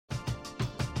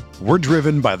We're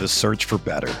driven by the search for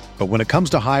better. But when it comes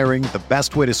to hiring, the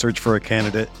best way to search for a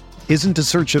candidate isn't to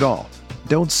search at all.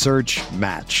 Don't search,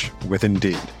 match with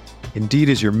Indeed. Indeed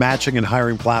is your matching and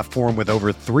hiring platform with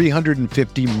over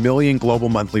 350 million global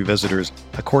monthly visitors,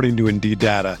 according to Indeed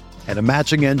data, and a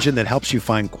matching engine that helps you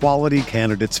find quality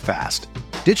candidates fast.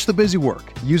 Ditch the busy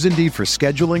work. Use Indeed for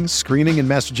scheduling, screening, and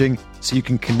messaging so you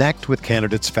can connect with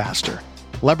candidates faster.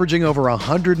 Leveraging over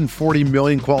 140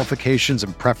 million qualifications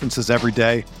and preferences every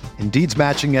day, Indeed's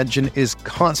matching engine is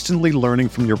constantly learning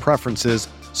from your preferences,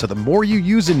 so the more you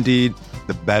use Indeed,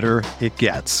 the better it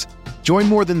gets. Join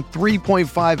more than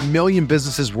 3.5 million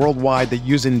businesses worldwide that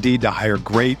use Indeed to hire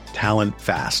great talent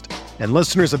fast. And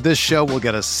listeners of this show will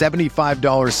get a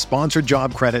 $75 sponsored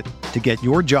job credit to get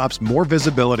your jobs more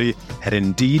visibility at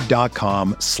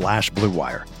Indeed.com/Blue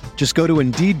Wire. Just go to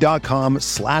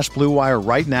Indeed.com/Blue Wire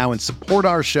right now and support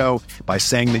our show by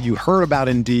saying that you heard about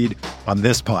Indeed on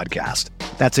this podcast.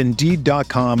 That's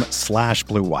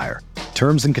Indeed.com/Blue Wire.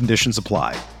 Terms and conditions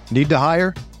apply. Need to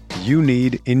hire? You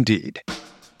need Indeed.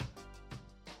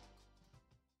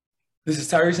 This is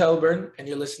Tyrese Halliburton, and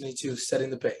you're listening to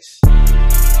Setting the Pace.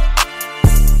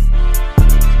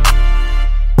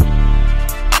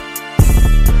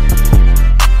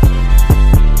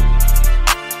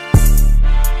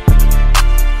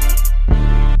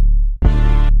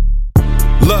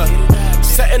 Look,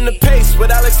 setting the pace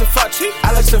with Alex and Fauci.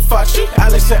 Alex and Fauci.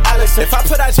 Alex and Alex. If I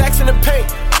put our jacks in the paint,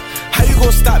 how you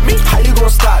gonna stop me? How you gonna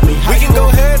stop me? We can go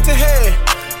head to head.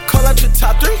 Call out your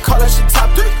top three. Call out your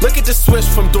top three. Look at the switch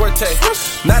from Duarte.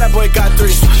 Now that boy got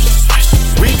three.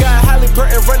 We got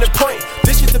Halliburton running point.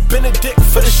 This is the Benedict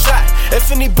for the shot.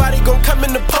 If anybody gon' come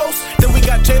in the post, then we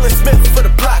got Jalen Smith for the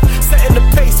block. Setting the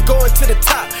pace, going to the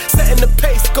top. Setting the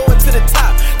pace, going to the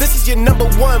top. This is your number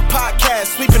one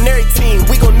podcast. Sweeping every team.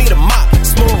 We gon' need a mop.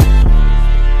 Smooth.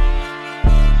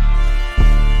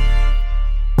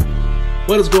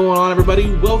 What is going on,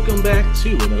 everybody? Welcome back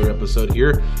to another episode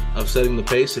here of Setting the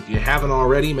Pace. If you haven't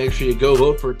already, make sure you go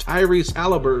vote for Tyrese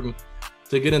Halliburton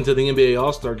to get into the NBA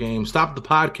All-Star Game. Stop the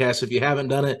podcast if you haven't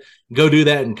done it. Go do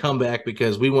that and come back,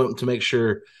 because we want to make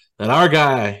sure that our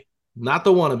guy, not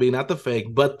the wannabe, not the fake,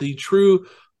 but the true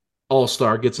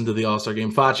All-Star, gets into the All-Star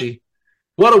Game. Facci,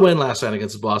 what a win last night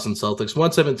against the Boston Celtics.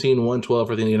 117-112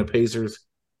 for the Indiana Pacers.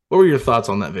 What were your thoughts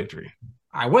on that victory?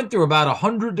 I went through about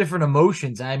 100 different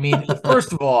emotions. I mean,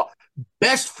 first of all,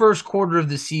 best first quarter of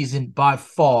the season by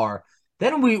far.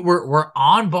 Then we're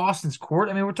on Boston's court.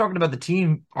 I mean, we're talking about the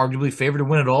team arguably favored to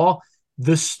win it all.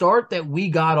 The start that we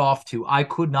got off to, I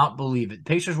could not believe it.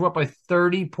 Pacers were up by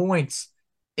 30 points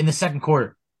in the second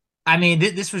quarter. I mean,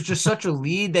 this was just such a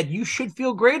lead that you should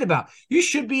feel great about. You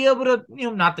should be able to,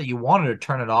 not that you wanted to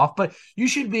turn it off, but you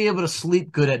should be able to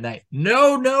sleep good at night.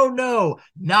 No,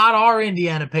 not our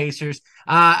Indiana Pacers.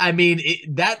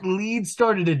 That lead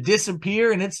started to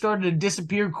disappear, and it started to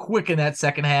disappear quick in that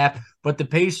second half, but the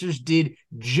Pacers did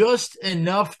just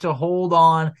enough to hold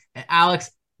on. And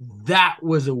Alex, that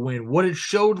was a win. What it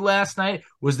showed last night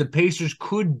was the Pacers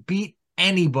could beat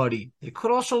anybody. They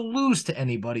could also lose to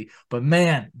anybody, but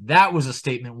man, that was a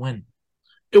statement win.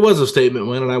 It was a statement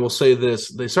win, and I will say this.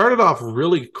 They started off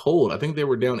really cold. I think they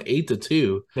were down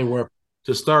 8-2. They were.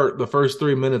 To start the first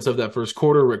 3 minutes of that first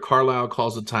quarter. Rick Carlisle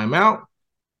calls a timeout,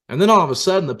 and then all of a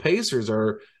sudden the Pacers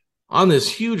are on this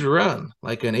huge run,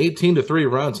 like an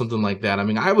 18-3 run, something like that. I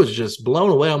mean, I was just blown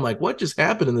away. I'm like, what just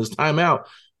happened in this timeout?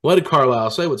 What did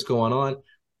Carlisle say? What's going on?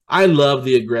 I love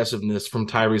the aggressiveness from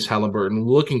Tyrese Halliburton,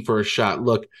 looking for a shot.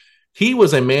 Look, he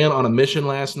was a man on a mission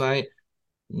last night.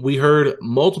 We heard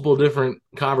multiple different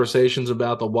conversations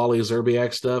about the Wally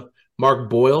Szczerbiak stuff. Mark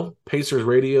Boyle, Pacers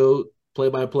radio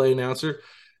play-by-play announcer,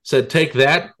 said, take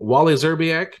that, Wally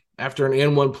Szczerbiak, after an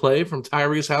N1 play from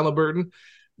Tyrese Halliburton.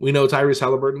 We know Tyrese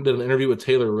Halliburton did an interview with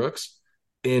Taylor Rooks,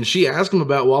 and she asked him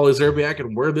about Wally Szczerbiak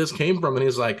and where this came from, and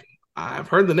he's like, I've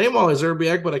heard the name Wally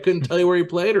Szczerbiak, but I couldn't tell you where he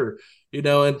played or and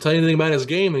tell you anything about his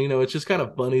game. And, it's just kind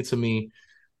of funny to me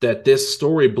that this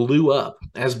story blew up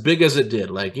as big as it did.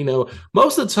 Like,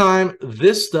 most of the time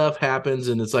this stuff happens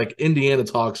and it's like Indiana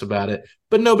talks about it,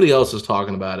 but nobody else is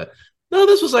talking about it. No,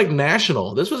 this was like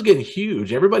national. This was getting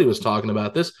huge. Everybody was talking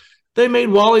about this. They made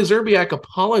Wally Szczerbiak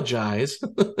apologize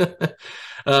in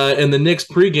the Knicks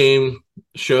pregame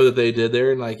show that they did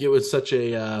there. And like, it was such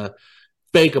a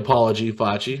fake apology,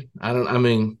 Facci.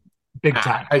 Big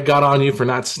time. I got on you for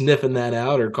not sniffing that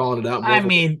out or calling it out.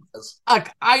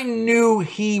 I knew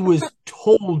he was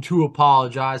told to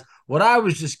apologize. What I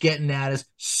was just getting at is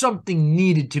something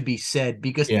needed to be said,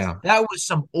 because that was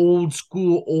some old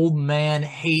school, old man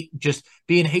hate, just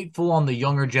being hateful on the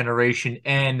younger generation.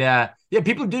 And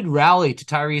people did rally to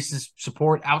Tyrese's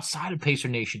support outside of Pacer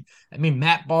Nation. I mean,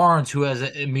 Matt Barnes, who has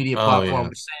a media platform,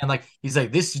 was saying, like, he's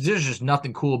like, there's just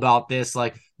nothing cool about this.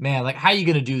 Like, man, like, how are you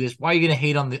going to do this? Why are you going to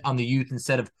hate on the youth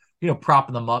instead of,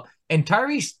 propping them up? And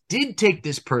Tyrese did take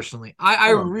this personally. I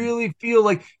really feel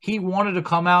like he wanted to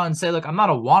come out and say, like, I'm not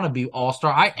a wannabe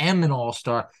all-star. I am an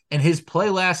all-star. And his play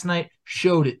last night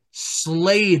showed it.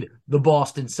 Slayed the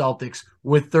Boston Celtics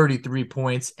with 33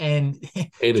 points. And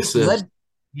 8 assists.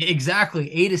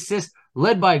 Exactly. 8 assists.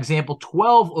 Led by example.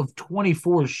 12 of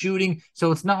 24 shooting.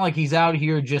 So it's not like he's out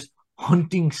here just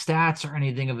hunting stats or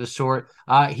anything of the sort.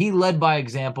 He led by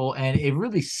example, and it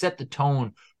really set the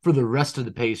tone for the rest of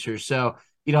the Pacers. So,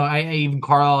 I even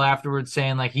Carlisle afterwards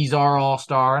saying, like, he's our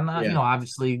all-star. And,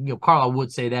 obviously, Carlisle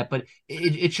would say that, but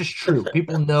it's just true.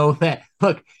 People know that,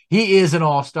 look, he is an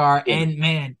all-star. And,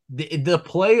 man, the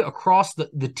play across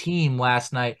the team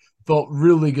last night felt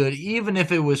really good, even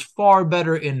if it was far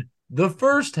better in the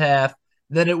first half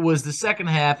than it was the second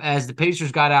half, as the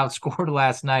Pacers got outscored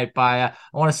last night by, I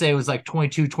want to say it was like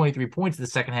 22, 23 points in the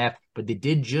second half, but they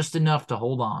did just enough to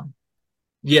hold on.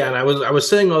 Yeah, and I was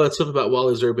saying all that stuff about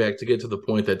Wally Szczerbiak to get to the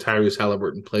point that Tyrese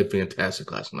Halliburton played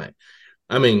fantastic last night.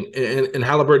 I mean, and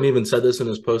Halliburton even said this in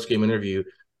his post-game interview.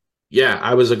 Yeah,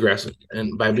 I was aggressive.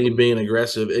 And by me being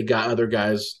aggressive, it got other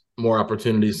guys more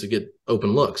opportunities to get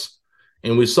open looks.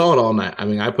 And we saw it all night. I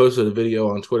mean, I posted a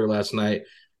video on Twitter last night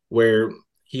where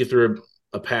he threw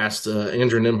a pass to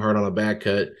Andrew Nembhard on a back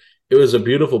cut. It was a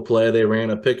beautiful play. They ran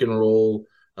a pick and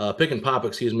pop,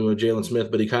 with Jalen Smith,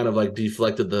 but he kind of like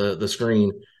deflected the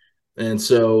screen. And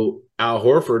so Al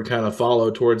Horford kind of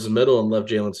followed towards the middle and left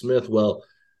Jalen Smith. Well,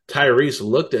 Tyrese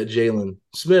looked at Jalen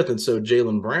Smith, and so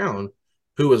Jaylen Brown,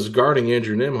 who was guarding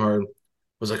Andrew Nembhard,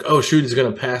 was like, oh, shoot, he's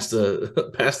going to pass to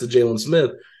Jalen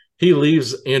Smith. He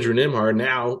leaves Andrew Nembhard.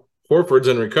 Now Horford's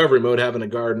in recovery mode, having to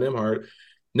guard Nembhard.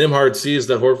 Nembhard sees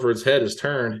that Horford's head is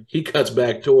turned. He cuts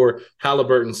back door.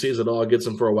 Halliburton sees it all, gets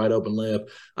him for a wide open layup.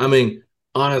 I mean,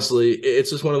 honestly,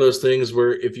 it's just one of those things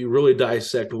where if you really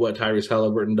dissect what Tyrese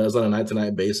Halliburton does on a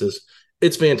night-to-night basis,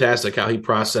 it's fantastic how he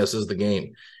processes the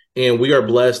game. And we are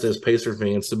blessed as Pacer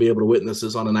fans to be able to witness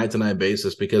this on a night-to-night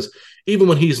basis, because even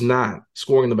when he's not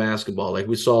scoring the basketball, like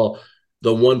we saw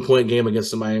the 1-point game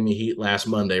against the Miami Heat last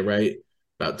Monday, right?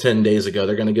 About 10 days ago.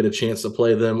 They're going to get a chance to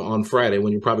play them on Friday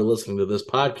when you're probably listening to this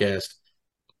podcast.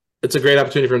 It's a great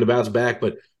opportunity for him to bounce back,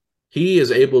 but he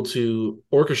is able to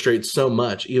orchestrate so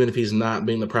much, even if he's not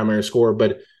being the primary scorer.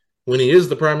 But when he is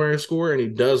the primary scorer and he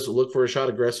does look for a shot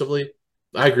aggressively,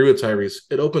 I agree with Tyrese.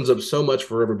 It opens up so much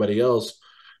for everybody else.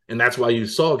 And that's why you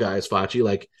saw guys, Facci,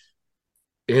 like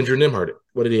Andrew Nembhard.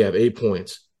 What did he have? 8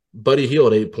 points. Buddy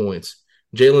Hield, 8 points.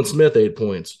 Jalen Smith, 8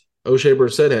 points. Oshae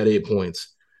Brissett had 8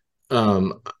 points.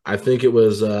 I think it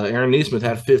was Aaron Nesmith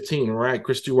had 15, right?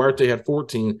 Chris Duarte had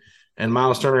 14, and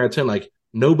Miles Turner had 10. Like,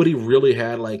 nobody really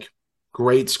had, like,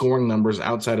 great scoring numbers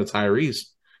outside of Tyrese,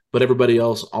 but everybody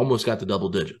else almost got to double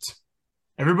digits.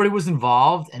 Everybody was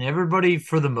involved, and everybody,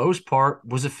 for the most part,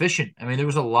 was efficient. I mean, there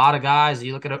was a lot of guys.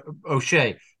 You look at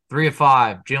Oshae, 3 of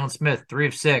 5. Jalen Smith, 3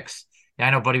 of 6. Yeah,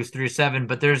 I know Buddy was 3 of 7,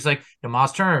 but there's like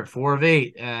Miles Turner, 4 of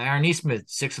 8. Aaron Nesmith,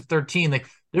 6 of 13. Like,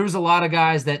 there was a lot of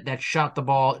guys that shot the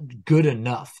ball good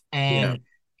enough. And,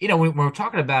 when we're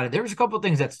talking about it, there was a couple of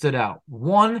things that stood out.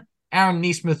 One, Aaron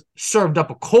Nesmith served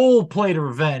up a cold plate of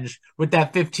revenge with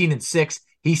that 15 and 6.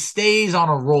 He stays on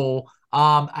a roll.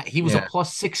 He was a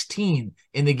plus 16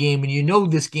 in the game,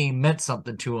 and this game meant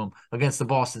something to him against the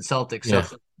Boston Celtics.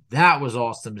 So that was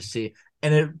awesome to see.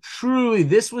 And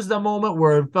this was the moment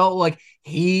where it felt like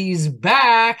he's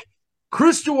back.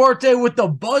 Chris Duarte with the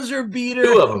buzzer beater.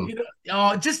 2 of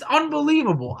them. Just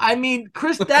unbelievable. I mean,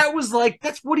 Chris,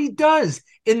 that's what he does.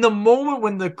 In the moment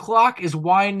when the clock is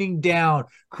winding down,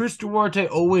 Chris Duarte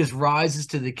always rises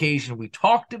to the occasion. We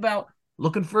talked about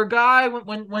looking for a guy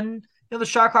when the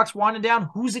shot clock's winding down.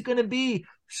 Who's it going to be?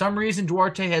 For some reason,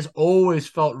 Duarte has always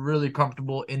felt really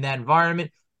comfortable in that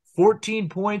environment. 14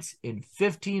 points in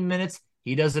 15 minutes.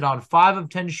 He does it on 5 of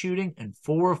 10 shooting and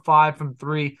 4 of 5 from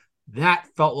 3. That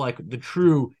felt like the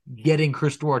true getting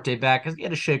Chris Duarte back, because he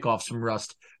had to shake off some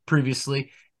rust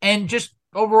previously. And just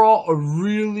overall, a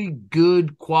really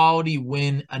good quality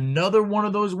win. Another one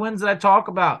of those wins that I talk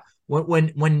about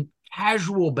when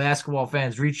casual basketball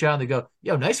fans reach out and they go,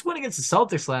 yo, nice win against the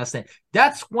Celtics last night.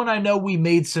 That's when I know we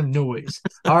made some noise.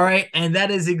 All right. And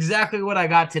that is exactly what I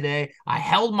got today. I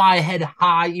held my head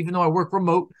high, even though I work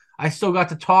remote. I still got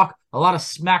to talk a lot of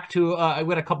smack to, I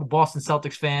had a couple Boston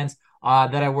Celtics fans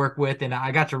that I work with, and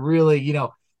I got to really,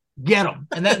 get them.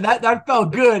 And that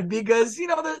felt good because,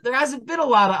 there hasn't been a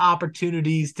lot of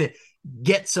opportunities to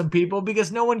get some people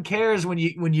because no one cares when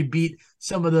you beat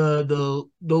some of the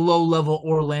low-level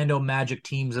Orlando Magic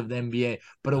teams of the NBA.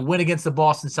 But a win against the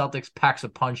Boston Celtics packs a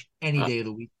punch any day of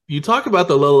the week. You talk about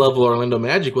the low-level Orlando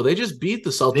Magic. Well, they just beat the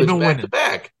Celtics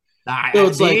back-to-back. So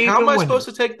it's like, how am I supposed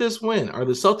to take this win? Are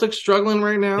the Celtics struggling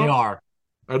right now? They are.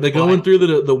 Are they going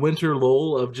through the winter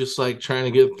lull of just like trying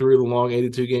to get through the long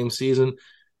 82-game season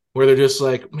where they're just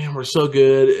like, man, we're so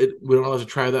good. We don't have to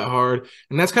try that hard.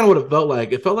 And that's kind of what it felt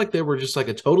like. It felt like they were just like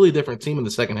a totally different team in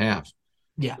the second half.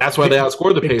 Yeah. That's why they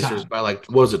outscored the Pacers by like,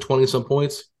 what was it, 20-some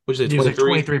points? Which is 23? Like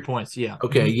 23 points, yeah.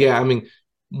 Okay, yeah. I mean,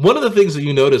 one of the things that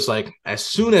you notice, like as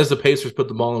soon as the Pacers put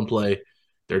the ball in play,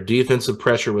 their defensive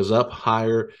pressure was up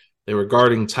higher. They were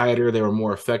guarding tighter. They were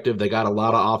more effective. They got a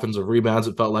lot of offensive rebounds,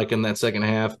 it felt like, in that second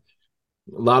half. A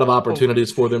lot of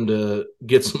opportunities for them to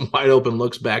get some wide open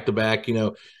looks back to back.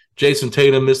 Jason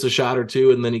Tatum missed a shot or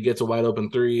two, and then he gets a wide open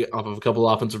three off of a couple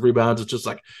offensive rebounds. It's just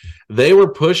like they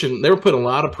were putting a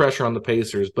lot of pressure on the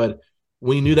Pacers, but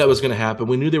we knew that was going to happen.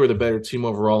 We knew they were the better team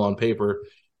overall on paper,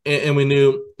 and we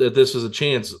knew that this was a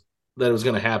chance that it was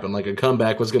going to happen. Like a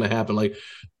comeback was going to happen. Like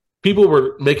people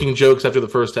were making jokes after the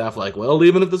first half, like, well,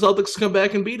 even if the Celtics come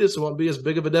back and beat us, it won't be as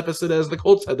big of a deficit as the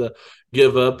Colts had to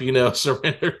give up,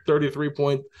 surrender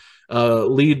 33-point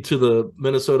lead to the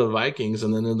Minnesota Vikings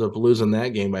and then end up losing that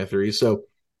game by 3. So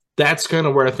that's kind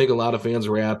of where I think a lot of fans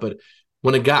were at. But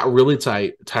when it got really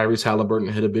tight, Tyrese Halliburton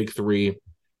hit a big 3,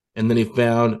 and then he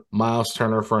found Miles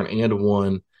Turner for an and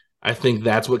one. I think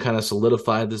that's what kind of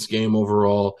solidified this game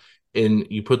overall. And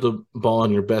you put the ball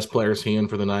in your best player's hand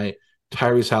for the night.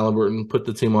 Tyrese Halliburton put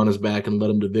the team on his back and led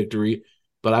him to victory.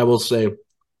 But I will say,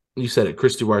 you said it,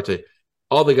 Chris Duarte,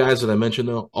 all the guys that I mentioned,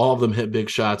 though, all of them hit big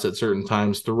shots at certain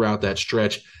times throughout that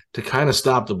stretch to kind of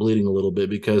stop the bleeding a little bit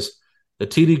because the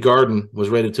TD Garden was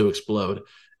ready to explode.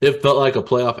 It felt like a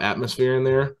playoff atmosphere in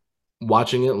there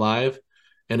watching it live,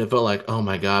 and it felt like, oh,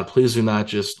 my God, please do not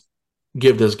just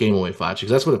give this game away, Facci, because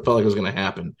that's what it felt like was going to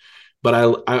happen. But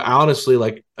I honestly,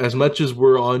 like, as much as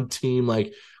we're on team,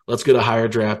 like, let's get a higher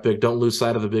draft pick, don't lose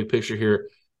sight of the big picture here.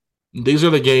 These are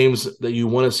the games that you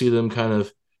want to see them kind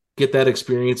of get that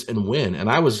experience and win. And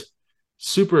I was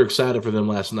super excited for them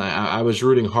last night. I was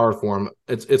rooting hard for them.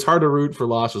 It's hard to root for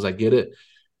losses. I get it.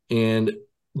 And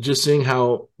just seeing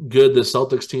how good the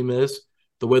Celtics team is,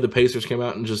 the way the Pacers came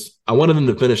out, and I wanted them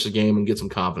to finish the game and get some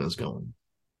confidence going.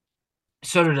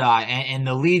 So did I, and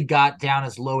the lead got down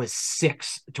as low as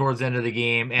 6 towards the end of the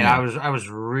game, and I was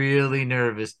really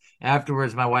nervous.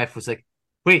 Afterwards, my wife was like,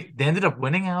 "Wait, they ended up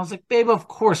winning?" And I was like, "Babe, of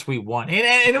course we won."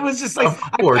 And it was just like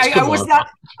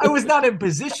I was not in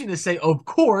position to say of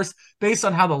course based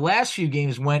on how the last few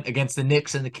games went against the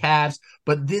Knicks and the Cavs,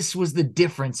 but this was the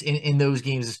difference in those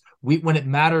games. When it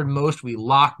mattered most, we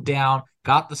locked down,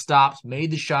 got the stops,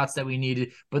 made the shots that we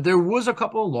needed. But there was a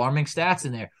couple alarming stats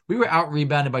in there. We were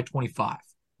out-rebounded by 25.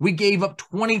 We gave up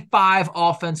 25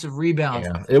 offensive rebounds.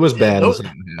 Yeah, it was bad in the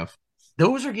second half.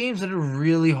 Those are games that are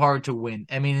really hard to win.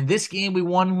 I mean, in this game, we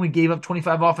won when we gave up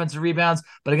 25 offensive rebounds,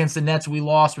 but against the Nets, we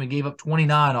lost when we gave up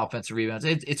 29 offensive rebounds.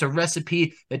 It's a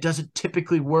recipe that doesn't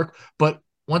typically work. But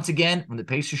once again, when the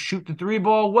Pacers shoot the 3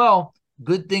 ball well,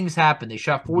 good things happen. They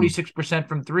shot 46%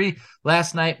 from 3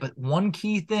 last night. But one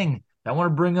key thing I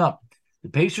want to bring up, the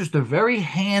Pacers, they're very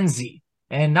handsy,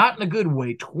 and not in a good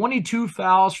way. 22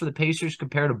 fouls for the Pacers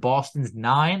compared to Boston's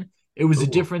 9. It was a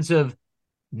difference of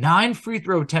 9 free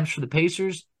throw attempts for the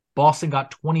Pacers. Boston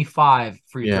got 25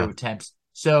 free throw attempts.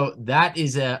 So that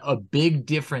is a big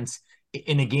difference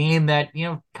in a game that,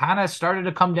 kind of started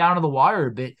to come down to the wire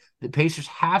a bit. The Pacers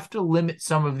have to limit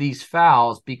some of these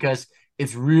fouls because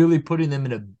it's really putting them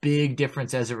in a big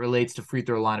difference as it relates to free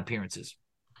throw line appearances.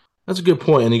 That's a good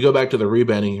point. And you go back to the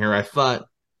rebounding here. I thought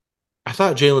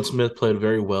Jalen Smith played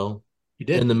very well. He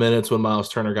did. In the minutes when Miles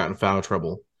Turner got in foul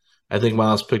trouble. I think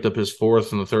Miles picked up his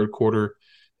 4th in the third quarter.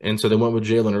 And so they went with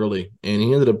Jalen early, and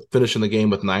he ended up finishing the game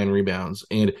with 9 rebounds.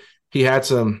 And he had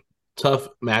some tough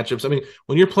matchups. I mean,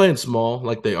 when you're playing small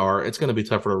like they are, it's going to be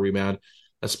tougher to rebound,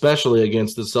 especially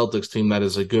against the Celtics team that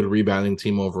is a good rebounding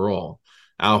team overall.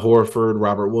 Al Horford,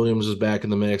 Robert Williams is back in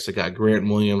the mix. They got Grant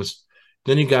Williams.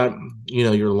 Then you got,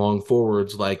 your long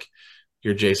forwards like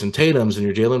your Jason Tatums and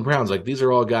your Jaylen Browns. Like, these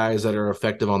are all guys that are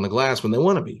effective on the glass when they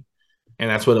want to be. And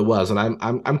that's what it was. And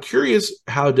I'm curious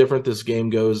how different this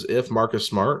game goes if Marcus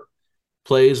Smart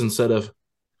plays instead of,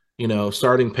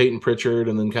 starting Peyton Pritchard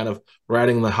and then kind of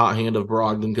riding the hot hand of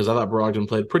Brogdon, because I thought Brogdon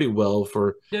played pretty well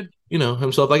for,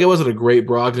 himself. Like, it wasn't a great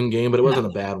Brogdon game, but it wasn't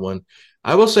a bad one.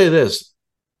 I will say this.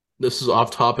 This is off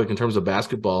topic in terms of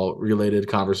basketball-related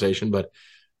conversation, but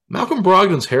Malcolm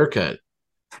Brogdon's haircut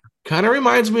Kind of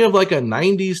reminds me of like a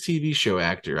 90s TV show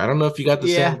actor. I don't know if you got the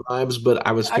same vibes, but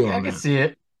I was feeling I can see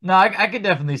it. No, I could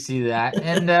definitely see that.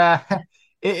 And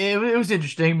it was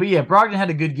interesting. But yeah, Brogdon had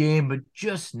a good game, but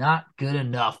just not good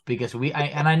enough because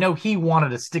I know he wanted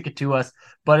to stick it to us.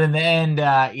 But in the end,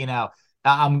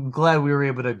 I'm glad we were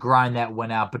able to grind that one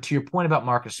out. But to your point about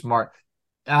Marcus Smart,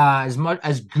 as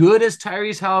good as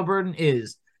Tyrese Halliburton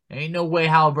is, there ain't no way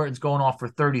Halliburton's going off for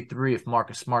 33 if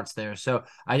Marcus Smart's there. So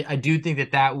I do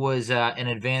think that was an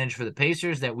advantage for the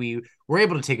Pacers that we were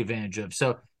able to take advantage of.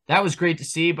 So that was great to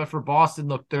see. But for Boston,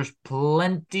 look, there's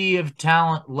plenty of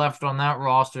talent left on that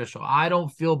roster, so I don't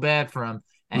feel bad for them.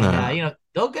 And,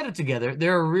 they'll get it together.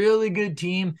 They're a really good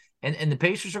team, and the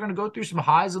Pacers are going to go through some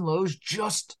highs and lows,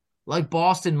 just like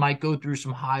Boston might go through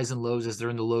some highs and lows as they're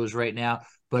in the lows right now.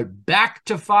 But back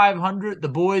to 500, the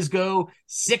boys go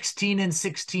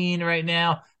 16-16 right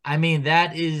now. I mean,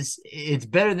 it's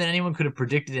better than anyone could have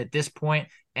predicted at this point.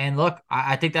 And look,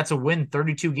 I think that's a win.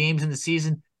 32 games in the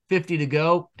season, 50 to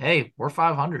go. Hey, we're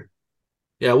 500.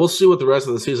 Yeah, we'll see what the rest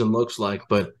of the season looks like,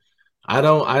 but I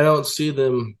don't see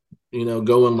them,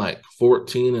 going like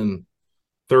 14-36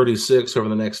 over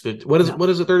the next 50. What is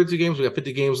it? 32 games? We got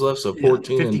 50 games left, so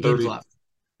 14 and 30. Left.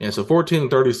 Yeah, so 14 and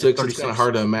 36. It's kind of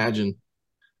hard to imagine.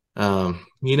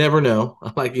 You never know.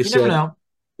 Like you said, never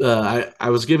know. I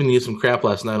was giving you some crap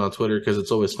last night on Twitter because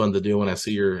it's always fun to do when I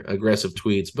see your aggressive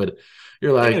tweets. But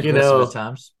you're like, at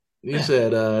times. You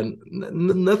said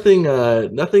nothing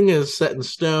is set in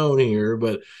stone here,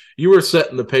 but you were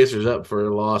setting the Pacers up for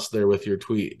a loss there with your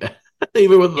tweet.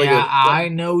 Even with I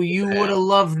know you would have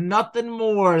loved nothing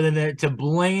more than to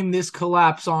blame this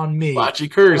collapse on me. Facci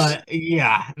curse.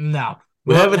 No.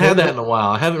 We haven't had that in a while.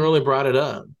 I haven't really brought it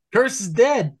up. Curse is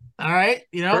dead. All right.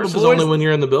 Curse is only when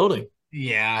you're in the building.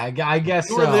 Yeah, I guess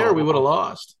if you were there, we would have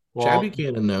lost. Well, Chad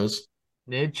Buchanan knows.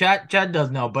 Chad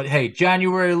does know. But hey,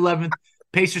 January 11th,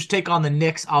 Pacers take on the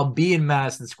Knicks. I'll be in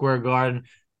Madison Square Garden.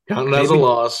 Counting as a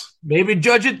loss. Maybe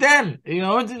judge it then.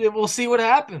 We'll see what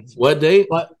happens. What date?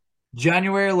 But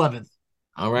January 11th.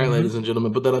 All right, ladies and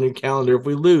gentlemen, put that on your calendar. If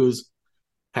we lose,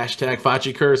 hashtag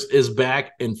Facci curse is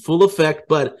back in full effect.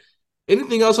 But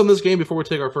anything else on this game before we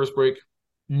take our first break?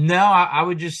 No, I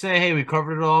would just say, hey, we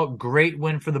covered it all. Great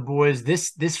win for the boys.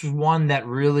 This was one that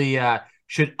really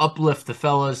should uplift the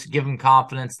fellas, give them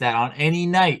confidence that on any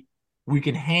night we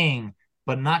can hang,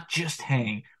 but not just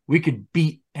hang. We could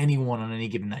beat anyone on any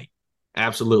given night.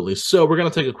 Absolutely. So we're going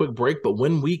to take a quick break, but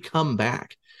when we come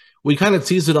back, we kind of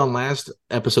teased it on last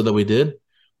episode that we did.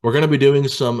 We're going to be doing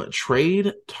some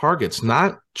trade targets,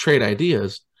 not trade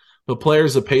ideas, but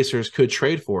players the Pacers could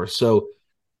trade for. So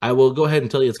I will go ahead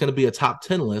and tell you it's going to be a top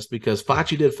 10 list because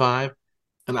Facci did 5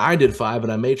 and I did 5,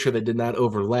 and I made sure they did not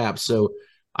overlap. So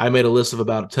I made a list of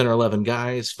about 10 or 11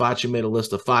 guys. Facci made a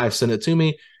list of 5, sent it to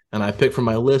me, and I picked from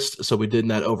my list, so we did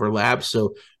not overlap.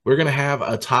 So we're going to have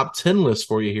a top 10 list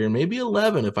for you here, maybe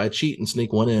 11 if I cheat and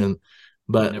sneak one in.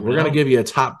 But we're going to give you a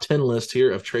top 10 list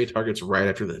here of trade targets right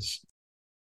after this.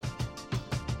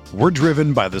 We're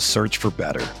driven by the search for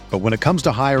better. But when it comes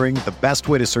to hiring, the best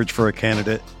way to search for a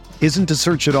candidate isn't to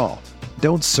search at all.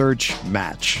 Don't search,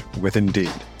 match with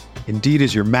Indeed. Indeed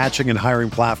is your matching and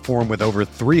hiring platform with over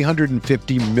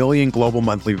 350 million global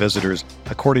monthly visitors,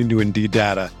 according to Indeed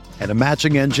data, and a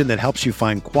matching engine that helps you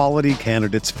find quality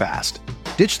candidates fast.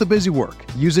 Ditch the busy work.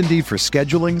 Use Indeed for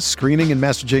scheduling, screening, and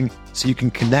messaging so you can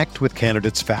connect with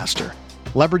candidates faster.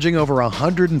 Leveraging over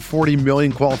 140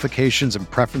 million qualifications and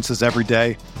preferences every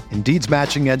day, Indeed's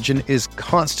matching engine is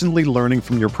constantly learning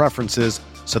from your preferences,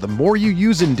 so the more you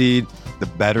use Indeed, the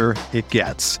better it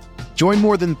gets. Join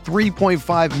more than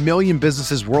 3.5 million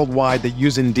businesses worldwide that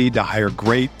use Indeed to hire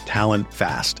great talent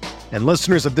fast. And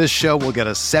listeners of this show will get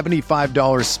a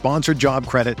 $75 sponsored job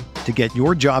credit to get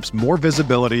your jobs more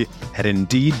visibility at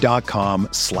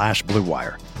Indeed.com/Blue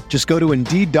Wire. Just go to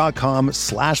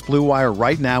Indeed.com/Blue Wire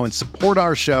right now and support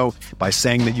our show by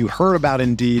saying that you heard about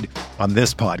Indeed on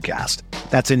this podcast.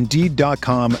 That's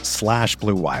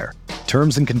Indeed.com/Blue Wire.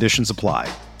 Terms and conditions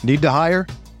apply. Need to hire?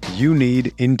 You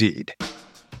need Indeed.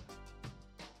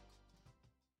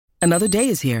 Another day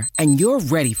is here, and you're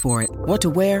ready for it. What to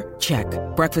wear? Check.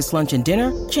 Breakfast, lunch, and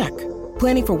dinner? Check.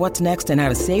 Planning for what's next and how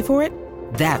to save for it?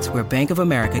 That's where Bank of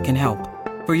America can help.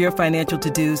 For your financial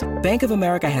to-dos, Bank of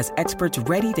America has experts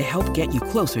ready to help get you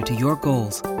closer to your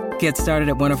goals. Get started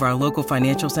at one of our local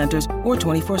financial centers or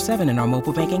 24/7 in our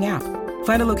mobile banking app.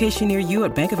 Find a location near you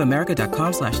at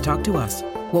bankofamerica.com/talktous.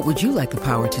 What would you like the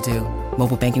power to do?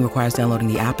 Mobile banking requires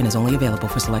downloading the app and is only available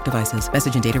for select devices.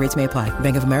 Message and data rates may apply.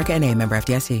 Bank of America NA, member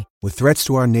FDIC. With threats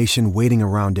to our nation waiting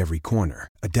around every corner,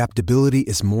 adaptability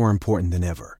is more important than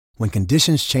ever. When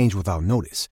conditions change without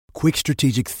notice, Quick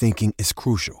strategic thinking is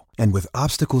crucial, and with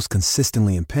obstacles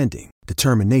consistently impending,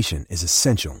 determination is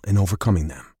essential in overcoming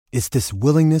them. It's this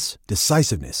willingness,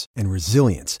 decisiveness, and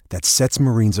resilience that sets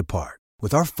Marines apart.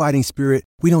 With our fighting spirit,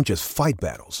 we don't just fight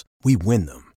battles, we win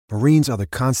them. Marines are the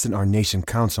constant our nation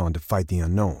counts on to fight the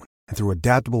unknown, and through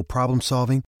adaptable problem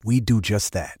solving, we do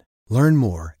just that. Learn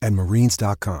more at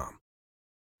marines.com.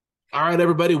 All right,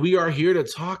 everybody, we are here to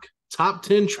talk top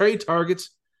 10 trade targets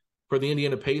for the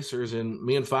Indiana Pacers, and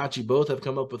me and Facci both have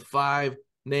come up with 5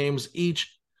 names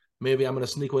each. Maybe I'm going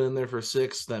to sneak one in there for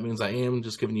 6. That means I am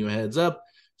just giving you a heads up.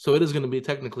 So it is going to be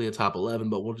technically a top 11,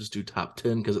 but we'll just do top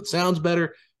 10 because it sounds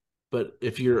better. But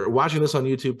if you're watching this on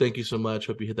YouTube, thank you so much.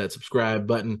 Hope you hit that subscribe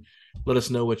button. Let us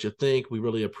know what you think. We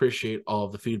really appreciate all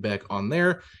of the feedback on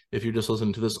there. If you're just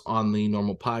listening to this on the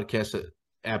normal podcast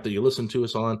app that you listen to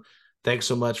us on, thanks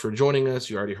so much for joining us.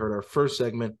 You already heard our first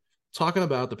segment talking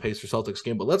about the Pacers-Celtics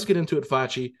game, but let's get into it,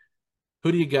 Facci.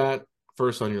 Who do you got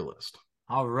first on your list?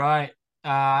 All right.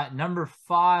 Number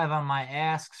 5 on my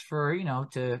asks for,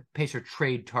 to Pacer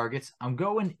trade targets. I'm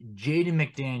going Jaden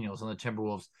McDaniels on the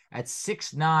Timberwolves. At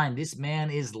 6'9", this man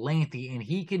is lengthy, and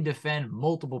he can defend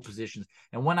multiple positions.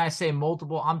 And when I say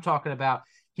multiple, I'm talking about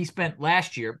he spent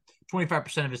last year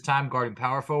 25% of his time guarding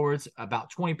power forwards,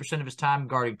 about 20% of his time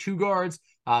guarding 2 guards,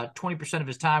 20% of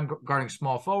his time guarding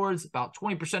small forwards, about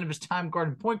 20% of his time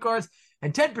guarding point guards,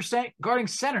 and 10% guarding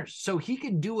centers. So he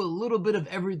can do a little bit of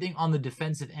everything on the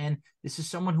defensive end. This is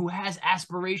someone who has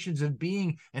aspirations of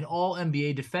being an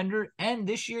all-NBA defender. And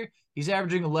this year, he's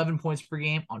averaging 11 points per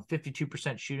game on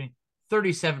 52% shooting,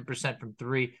 37% from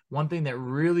 3. One thing that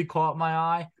really caught my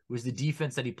eye was the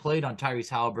defense that he played on Tyrese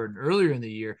Halliburton earlier in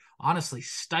the year, honestly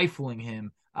stifling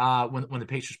him when the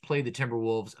Pacers played the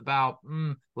Timberwolves about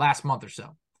last month or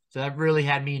so. So that really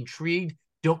had me intrigued.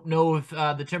 Don't know if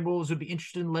the Timberwolves would be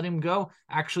interested in letting him go.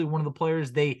 Actually, one of the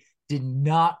players they did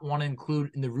not want to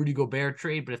include in the Rudy Gobert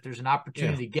trade, but if there's an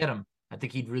opportunity to get him, I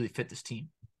think he'd really fit this team.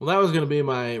 Well, that was going to be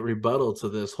my rebuttal to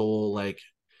this whole,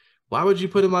 why would you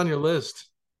put him on your list?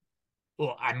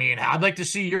 Well, I mean, I'd like to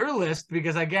see your list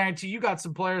because I guarantee you got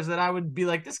some players that I would be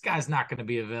like, this guy's not going to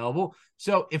be available.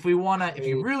 So if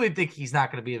you really think he's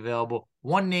not going to be available,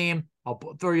 one name, I'll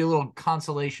throw you a little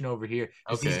consolation over here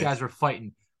because these guys were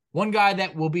fighting. One guy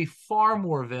that will be far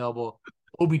more available,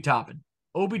 Obi Toppin.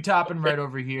 Obi Toppin right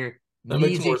over here. That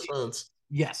makes more sense.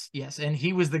 Yes. And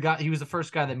he was the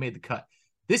first guy that made the cut.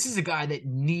 This is a guy that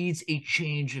needs a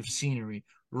change of scenery.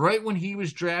 Right when he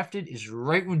was drafted is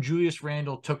right when Julius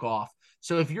Randle took off.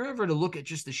 So if you're ever to look at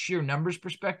just the sheer numbers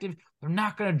perspective, they're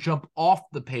not going to jump off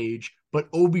the page, but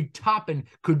Obi Toppin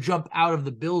could jump out of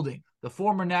the building. The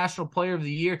former National Player of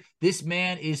the Year, this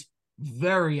man is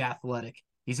very athletic.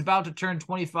 He's about to turn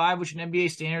 25, which in NBA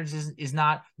standards is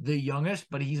not the youngest,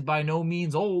 but he's by no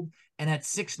means old. And at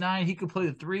 6'9", he could play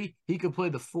the 3, he could play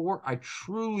the 4. I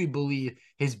truly believe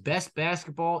his best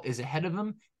basketball is ahead of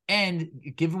him. And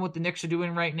given what the Knicks are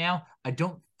doing right now, I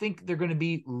don't think they're going to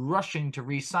be rushing to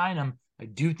re-sign him. I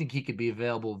do think he could be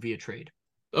available via trade.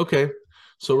 Okay.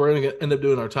 So we're going to end up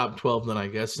doing our top 12 then, I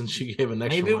guess, since you gave an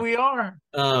extra Maybe one. we are.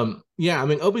 Yeah, I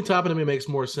mean, Obi Toppin to me makes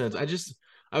more sense.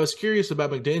 I was curious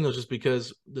about McDaniels just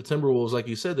because the Timberwolves, like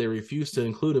you said, they refused to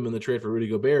include him in the trade for Rudy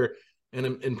Gobert.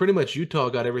 And pretty much Utah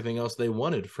got everything else they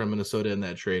wanted from Minnesota in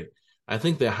that trade. I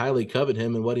think they highly covet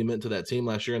him and what he meant to that team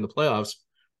last year in the playoffs.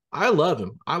 I love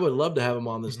him. I would love to have him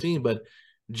on this team, but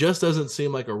just doesn't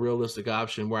seem like a realistic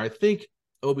option where I think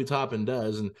Obi Toppin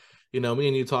does. And, me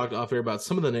and you talked off air about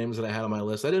some of the names that I had on my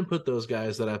list. I didn't put those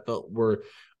guys that I felt were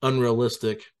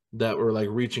unrealistic that were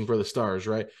reaching for the stars,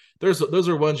 right? Those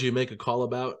are ones you make a call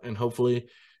about, and hopefully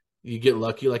you get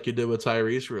lucky like you did with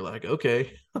Tyrese. We're like,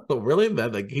 okay, really?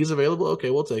 That he's available? Okay,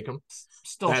 we'll take him.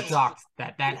 Still shocked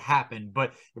that happened.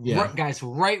 But guys,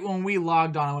 right when we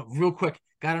logged on, I went real quick,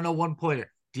 got to know one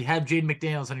player. Do you have Jaden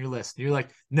McDaniels on your list? And you're like,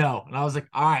 no. And I was like,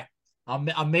 all right,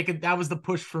 I'm making, that was the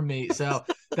push for me. So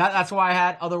that's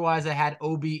why otherwise I had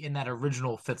Obi in that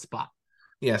original fit spot.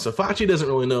 Yeah, so Facci doesn't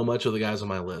really know much of the guys on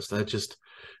my list. I just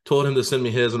told him to send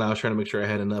me his, and I was trying to make sure I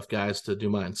had enough guys to do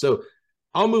mine. So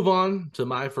I'll move on to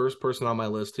my first person on my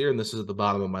list here, and this is at the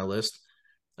bottom of my list.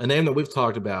 A name that we've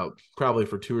talked about probably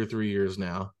for 2 or 3 years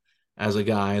now as a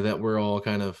guy that we're all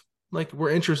kind of we're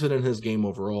interested in his game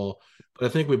overall, but I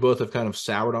think we both have kind of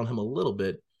soured on him a little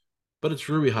bit. But it's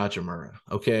Rui Hachimura,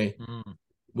 okay?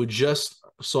 We just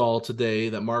saw today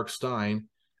that Mark Stein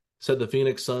said the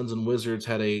Phoenix Suns and Wizards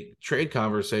had a trade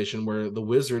conversation where the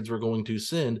Wizards were going to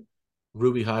send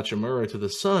Rui Hachimura to the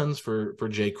Suns for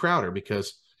Jay Crowder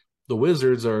because the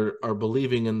Wizards are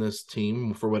believing in this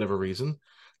team for whatever reason,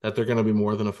 that they're going to be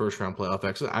more than a first-round playoff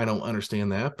exit. I don't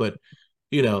understand that, but,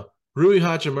 Rui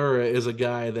Hachimura is a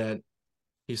guy that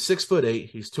he's 6'8",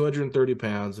 he's 230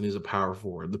 pounds, and he's a power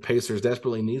forward. The Pacers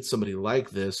desperately need somebody like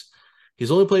this.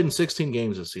 He's only played in 16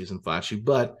 games this season, Facci,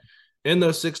 but in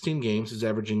those 16 games, he's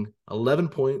averaging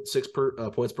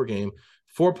 11.6 points per game,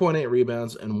 4.8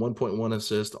 rebounds, and 1.1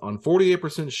 assists on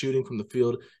 48% shooting from the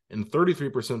field and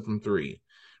 33% from three.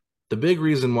 The big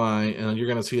reason why, and you're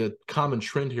going to see a common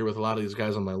trend here with a lot of these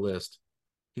guys on my list,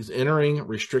 he's entering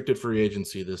restricted free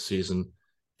agency this season,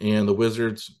 and the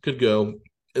Wizards could go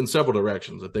in several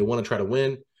directions. If they want to try to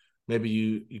win, maybe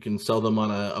you can sell them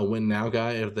on a win now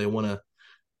guy. If they want to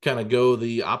kind of go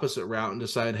the opposite route and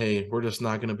decide, hey, we're just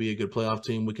not going to be a good playoff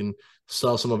team, we can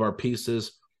sell some of our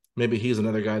pieces. Maybe he's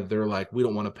another guy that they're like, we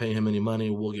don't want to pay him any money,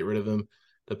 we'll get rid of him.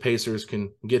 The Pacers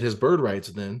can get his bird rights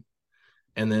then,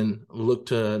 and then look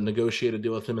to negotiate a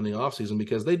deal with him in the offseason,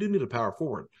 because they do need a power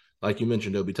forward, like you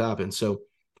mentioned, Obi Toppin. So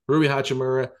Rui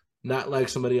Hachimura, not like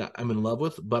somebody I'm in love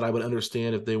with, but I would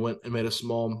understand if they went and made a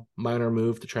small minor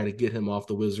move to try to get him off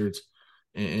the Wizards.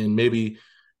 And maybe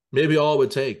all it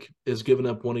would take is giving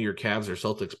up one of your Cavs or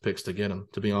Celtics picks to get him,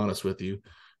 to be honest with you.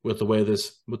 With the way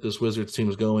this Wizards team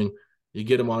is going, you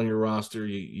get him on your roster,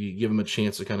 you give him a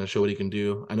chance to kind of show what he can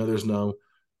do. I know there's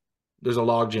a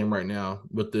logjam right now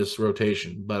with this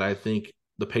rotation, but I think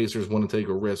the Pacers want to take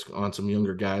a risk on some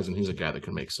younger guys, and he's a guy that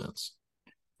can make sense.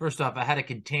 First off, I had to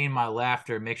contain my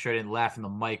laughter and make sure I didn't laugh in the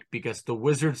mic, because the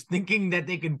Wizards thinking that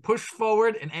they can push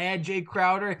forward and add Jay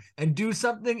Crowder and do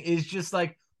something is just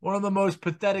like one of the most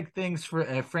pathetic things for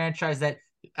a franchise that,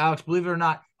 Alex, believe it or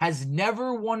not, has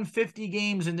never won 50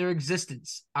 games in their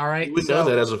existence. All right. You would know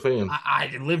that as a fan.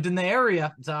 I lived in the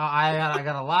area, so I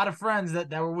got a lot of friends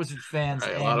that were Wizards fans.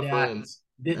 Right, a lot of friends.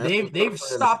 They've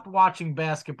stopped watching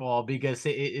basketball because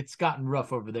it's gotten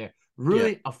rough over there.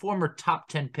 Really, a former top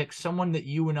 10 pick, someone that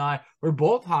you and I were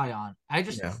both high on. I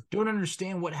just don't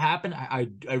understand what happened. I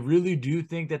really do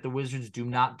think that the Wizards do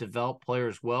not develop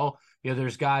players well.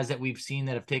 There's guys that we've seen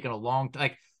that have taken a long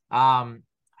time.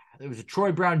 There was a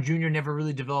Troy Brown Jr. never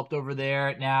really developed over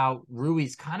there. Now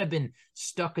Rui's kind of been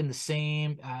stuck in the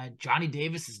same. Johnny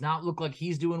Davis does not look like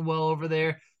he's doing well over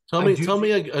there. Tell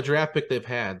me a draft pick they've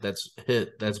had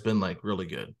that's been like really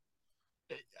good.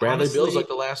 Bradley Beal's like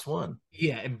the last one.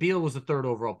 Yeah, and Beal was the third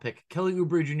overall pick. Kelly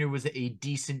Oubre Jr. was a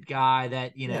decent guy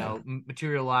that,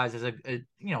 materialized as a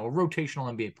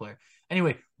rotational NBA player.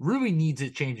 Anyway, Rui needs a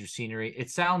change of scenery. It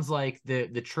sounds like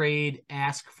the trade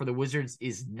ask for the Wizards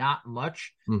is not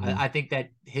much. Mm-hmm. I think that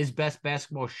his best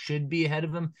basketball should be ahead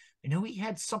of him. I know he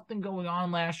had something going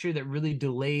on last year that really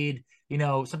delayed,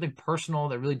 something personal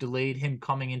that really delayed him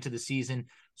coming into the season.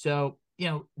 So,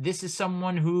 this is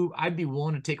someone who I'd be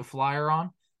willing to take a flyer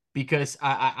on, because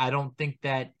I don't think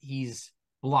that he's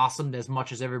blossomed as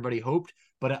much as everybody hoped.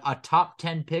 But a top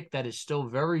 10 pick that is still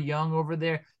very young over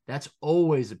there, that's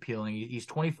always appealing. He's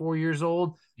 24 years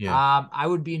old. Yeah. I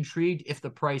would be intrigued if the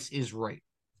price is right.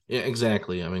 Yeah,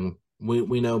 exactly. I mean,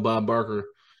 we know Bob Barker,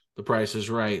 the price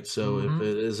is right. So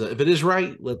if it is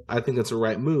right, I think that's a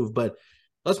right move. But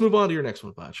let's move on to your next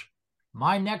one, Patch.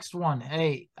 My next one,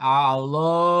 hey, I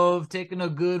love taking a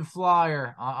good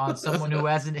flyer on someone who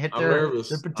hasn't hit their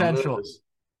potential.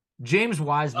 James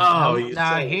Wiseman.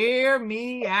 Now hear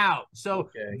me out. So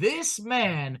This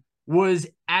man was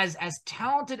as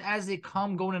talented as they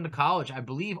come going into college. I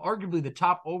believe arguably the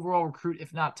top overall recruit,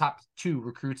 if not top 2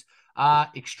 recruits.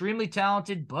 Extremely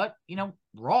talented, but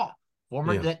raw.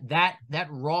 That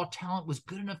raw talent was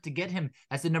good enough to get him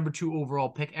as the number 2 overall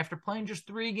pick after playing just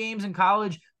 3 games in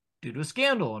college due to a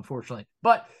scandal, unfortunately.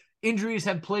 But injuries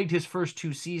have plagued his first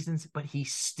 2 seasons, but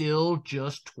he's still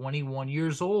just 21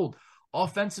 years old.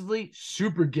 Offensively,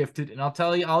 super gifted, and I'll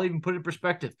tell you, I'll even put it in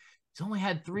perspective. He's only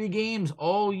had 3 games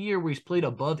all year where he's played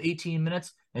above 18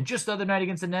 minutes, and just the other night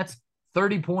against the Nets,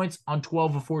 30 points on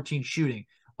 12 of 14 shooting.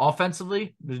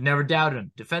 Offensively, there's never doubted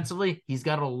him. Defensively, he's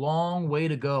got a long way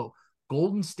to go.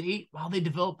 Golden State, while they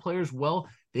develop players well,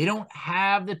 they don't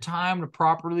have the time to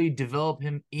properly develop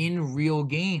him in real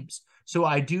games. So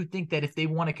I do think that if they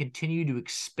want to continue to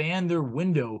expand their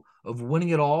window of winning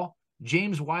it all,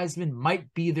 James Wiseman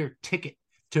might be their ticket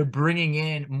to bringing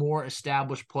in more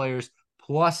established players.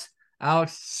 Plus,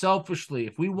 Alex, selfishly,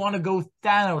 if we want to go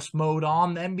Thanos mode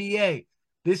on the NBA,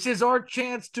 this is our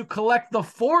chance to collect the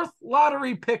 4th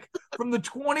lottery pick from the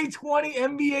 2020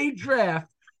 NBA draft.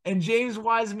 And James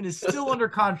Wiseman is still under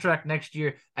contract next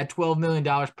year at $12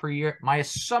 million per year. My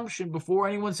assumption before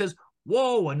anyone says,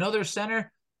 whoa, another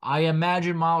center, I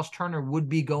imagine Miles Turner would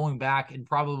be going back in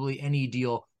probably any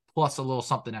deal plus a little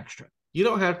something extra. You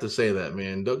don't have to say that,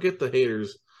 man. Don't get the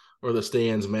haters or the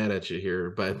stands mad at you here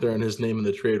by throwing his name in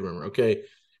the trade rumor, okay?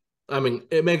 I mean,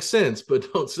 it makes sense,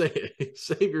 but don't say it.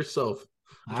 Save yourself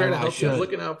I'm trying to help you. I'm should.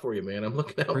 looking out for you, man. I'm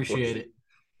looking out for you. Appreciate it.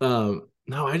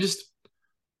 No, I just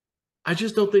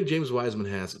don't think James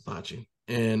Wiseman has it, Fachi.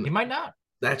 And He might not.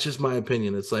 that's just my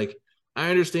opinion. It's like, I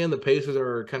understand the Pacers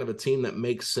are kind of a team that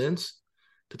makes sense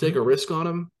to take a risk on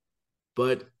him,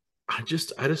 but I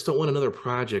just don't want another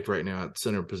project right now at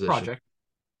center position. Project.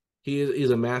 He's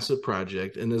a massive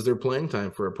project, and is there playing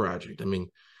time for a project? I mean,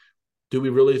 do we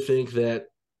really think that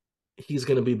he's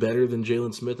going to be better than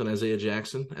Jalen Smith and Isaiah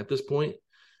Jackson at this point?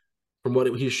 From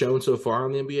what he's shown so far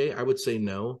in the NBA, I would say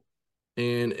no.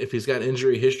 And if he's got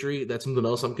injury history, that's something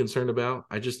else I'm concerned about.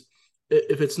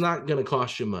 If it's not going to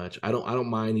cost you much, I don't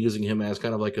mind using him as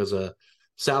kind of like as a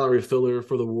salary filler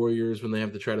for the Warriors when they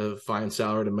have to try to find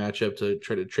salary to match up to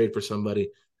try to trade for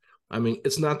somebody. I mean,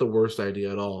 it's not the worst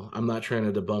idea at all. I'm not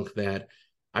trying to debunk that.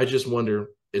 I just wonder,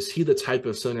 is he the type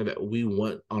of center that we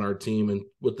want on our team and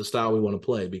with the style we want to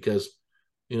play? Because,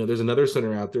 there's another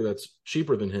center out there that's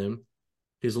cheaper than him.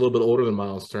 He's a little bit older than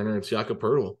Miles Turner. It's Jakob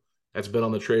Poeltl. That's been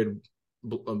on the trade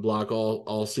block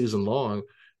all season long.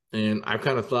 And I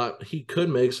kind of thought he could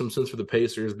make some sense for the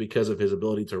Pacers because of his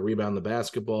ability to rebound the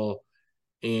basketball.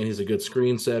 And he's a good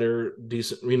screen setter,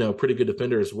 decent, pretty good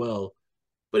defender as well.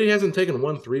 But he hasn't taken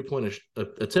one 3-point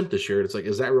attempt this year. It's like,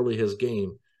 is that really his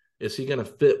game? Is he going to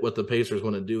fit what the Pacers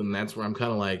want to do? And that's where I'm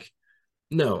kind of like,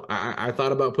 no. I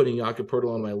thought about putting Jakob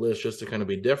Poeltl on my list just to kind of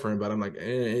be different, but I'm like,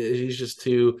 he's just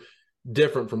too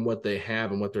different from what they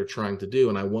have and what they're trying to do.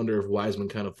 And I wonder if Wiseman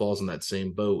kind of falls in that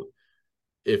same boat.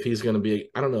 If he's going to be,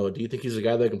 I don't know, do you think he's a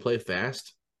guy that can play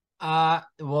fast?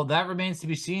 Well, that remains to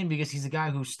be seen because he's a guy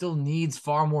who still needs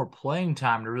far more playing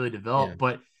time to really develop. Yeah.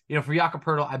 But for Jakob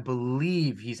Poeltl, I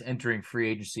believe he's entering free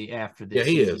agency after this. Yeah,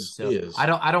 he season. is. So he is. I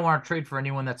don't want to trade for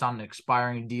anyone that's on an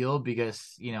expiring deal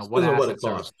because what it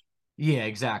costs. Yeah,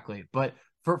 exactly. But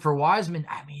for Wiseman,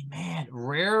 I mean, man,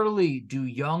 rarely do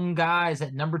young guys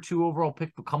at number 2 overall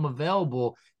pick become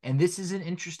available. And this is an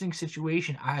interesting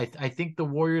situation. I think the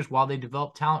Warriors, while they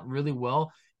developed talent really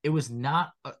well, it was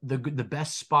not the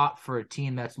best spot for a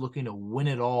team that's looking to win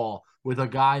it all with a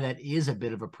guy that is a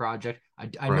bit of a project.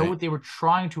 I know what they were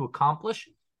trying to accomplish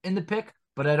in the pick,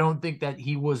 but I don't think that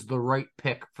he was the right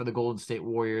pick for the Golden State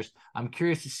Warriors. I'm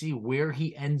curious to see where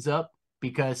he ends up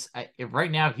because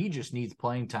right now he just needs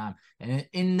playing time. And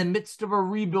in the midst of a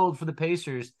rebuild for the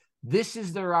Pacers, this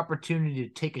is their opportunity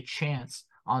to take a chance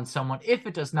on someone if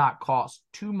it does not cost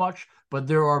too much, but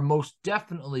there are most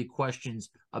definitely questions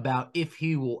about if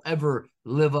he will ever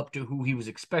live up to who he was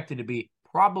expected to be.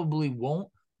 Probably won't,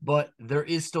 but there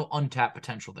is still untapped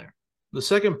potential there. The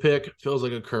second pick feels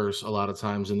like a curse a lot of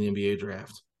times in the NBA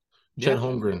draft. Chet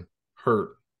Holmgren hurt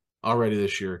already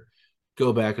this year.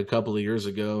 Go back a couple of years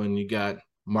ago and you got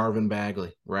Marvin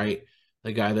Bagley, right?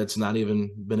 The guy that's not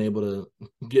even been able to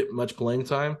get much playing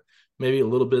time. Maybe a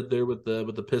little bit there with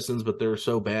the Pistons, but they're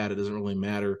so bad it doesn't really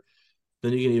matter.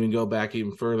 Then you can even go back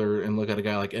even further and look at a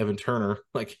guy like Evan Turner.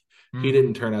 Like he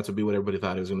didn't turn out to be what everybody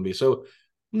thought he was going to be. So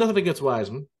nothing against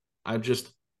Wiseman. I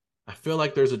feel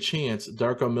like there's a chance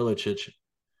Darko Milicic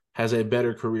has a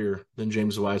better career than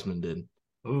James Wiseman did.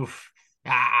 Oof.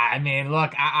 I mean,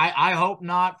 look, I hope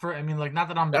not not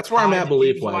that I'm. That's where I'm at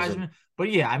belief-wise. But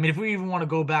yeah, I mean, if we even want to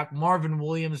go back, Marvin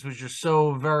Williams was just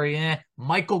so very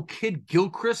Michael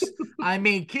Kidd-Gilchrist. I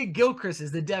mean, Kidd-Gilchrist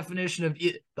is the definition of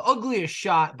the ugliest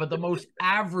shot, but the most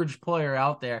average player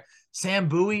out there. Sam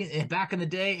Bowie, back in the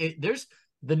day, there's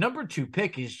the number 2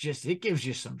 pick is just, it gives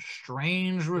you some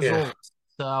strange results.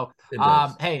 Yeah,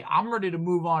 so, hey, I'm ready to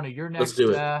move on to your next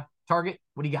target.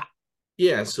 What do you got?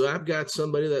 Yeah, so I've got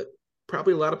somebody that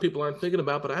probably a lot of people aren't thinking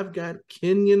about, but I've got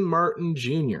Kenyon Martin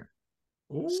Jr.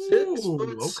 Ooh,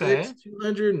 6'6",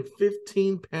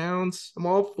 215 pounds,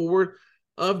 small forward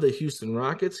of the Houston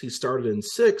Rockets. He started in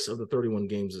 6 of the 31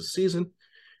 games this season,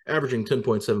 averaging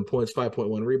 10.7 points,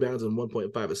 5.1 rebounds, and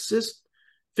 1.5 assists.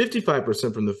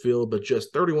 55% from the field, but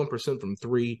just 31% from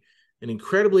 3. An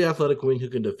incredibly athletic wing who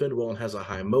can defend well and has a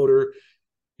high motor.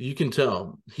 You can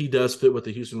tell he does fit what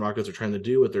the Houston Rockets are trying to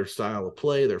do with their style of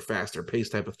play, their faster pace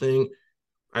type of thing.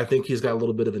 I think he's got a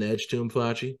little bit of an edge to him,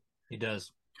 Fachi. He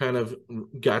does. Kind of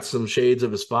got some shades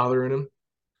of his father in him.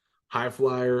 High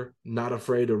flyer, not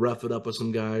afraid to rough it up with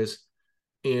some guys.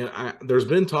 And there's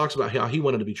been talks about how he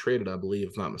wanted to be traded, I believe,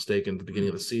 if not mistaken, at the beginning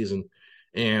of the season.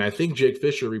 And I think Jake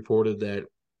Fisher reported that,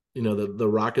 the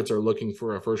Rockets are looking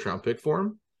for a first-round pick for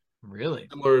him. Really?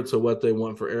 Similar to what they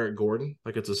want for Eric Gordon.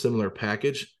 Like it's a similar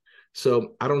package.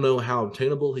 So I don't know how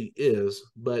obtainable he is,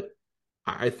 but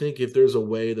I think if there's a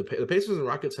way, the Pacers and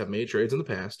Rockets have made trades in the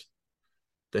past.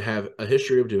 They have a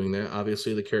history of doing that.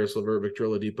 Obviously, the Caris LeVert, Victor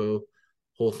Oladipo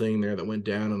whole thing there that went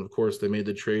down. And, of course, they made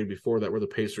the trade before that where the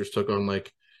Pacers took on,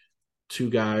 like, two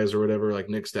guys or whatever, like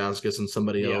Nick Stauskas and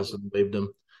somebody else, and waived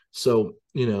him. So,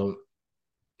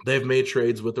 they've made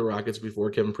trades with the Rockets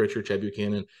before. Kevin Pritchard, Chad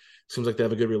Buchanan. Seems like they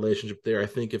have a good relationship there. I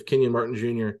think if Kenyon Martin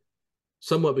Jr.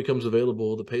 somewhat becomes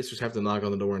available, the Pacers have to knock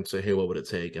on the door and say, hey, what would it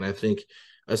take? And I think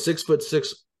a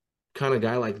 6'6" kind of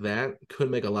guy like that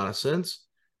could make a lot of sense.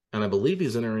 And I believe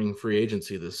he's entering free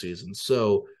agency this season.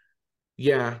 So,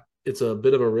 yeah, it's a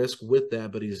bit of a risk with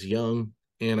that, but he's young.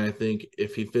 And I think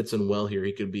if he fits in well here,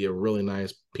 he could be a really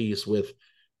nice piece with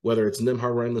whether it's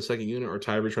Nembhard running the second unit or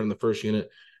Tyrese running the first unit.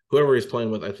 Whoever he's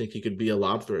playing with, I think he could be a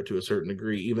lob threat to a certain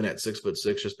degree, even at 6'6",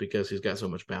 just because he's got so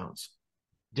much bounce.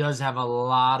 Does have a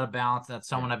lot of balance. That's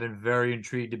someone I've been very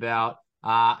intrigued about.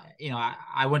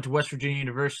 I went to West Virginia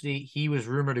University. He was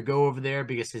rumored to go over there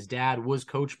because his dad was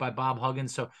coached by Bob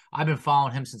Huggins. So I've been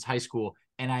following him since high school.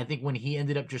 And I think when he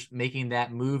ended up just making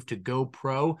that move to go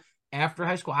pro after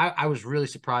high school, I was really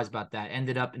surprised about that.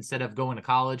 Ended up, instead of going to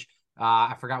college,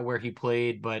 I forgot where he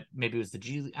played, but maybe it was the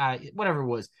G, whatever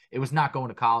it was not going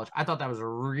to college. I thought that was a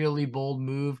really bold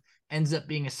move. Ends up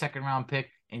being a second-round pick,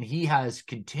 and he has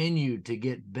continued to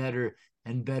get better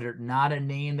and better. Not a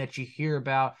name that you hear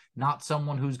about, not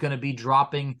someone who's going to be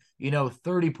dropping,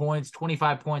 30 points,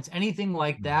 25 points, anything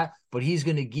like that, but he's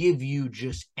going to give you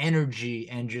just energy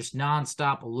and just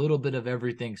nonstop, a little bit of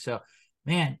everything. So,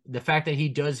 man, the fact that he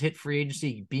does hit free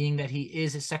agency, being that he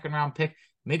is a second-round pick,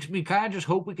 makes me kind of just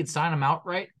hope we could sign him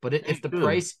outright. But if the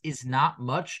price is not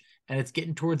much and it's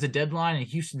getting towards the deadline and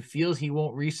Houston feels he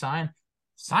won't re-sign,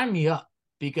 sign me up,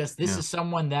 because this is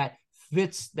someone that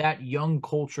fits that young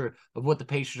culture of what the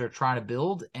Pacers are trying to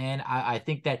build. And I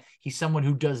think that he's someone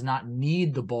who does not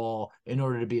need the ball in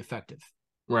order to be effective.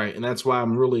 Right. And that's why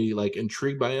I'm really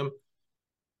intrigued by him.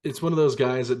 It's one of those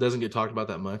guys that doesn't get talked about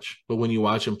that much, but when you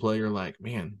watch him play, you're like,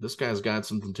 man, this guy's got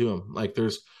something to him.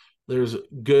 There's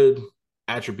good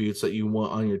attributes that you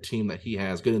want on your team that he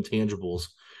has, good intangibles.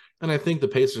 And I think the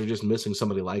Pacers are just missing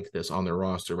somebody like this on their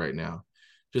roster right now.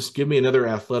 Just give me another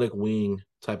athletic wing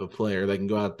type of player that can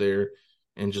go out there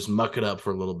and just muck it up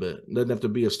for a little bit. It doesn't have to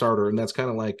be a starter. And that's kind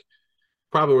of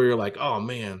probably where you're like, oh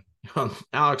man,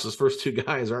 Alex's first two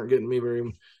guys aren't getting me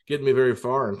very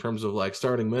far in terms of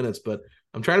starting minutes. But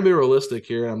I'm trying to be realistic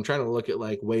here. I'm trying to look at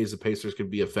ways the Pacers could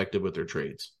be effective with their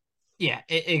trades. Yeah,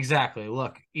 exactly.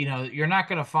 Look, you're not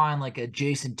going to find a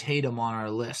Jason Tatum on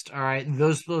our list. All right.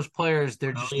 Those players,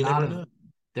 they're just not.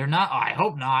 They're not. Oh, I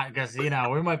hope not, because, we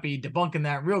might be debunking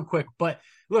that real quick. But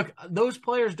look, those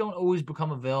players don't always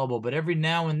become available. But every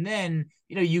now and then,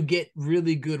 you get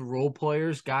really good role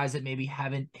players, guys that maybe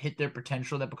haven't hit their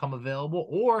potential that become available.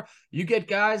 Or you get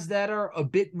guys that are a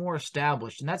bit more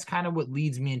established. And that's kind of what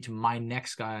leads me into my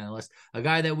next guy on the list, a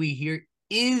guy that we hear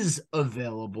is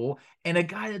available and a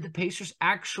guy that the Pacers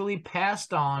actually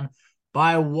passed on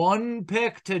by one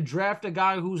pick to draft a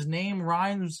guy whose name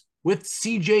rhymes with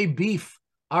CJ Beef.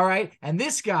 All right. And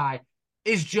this guy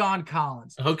is John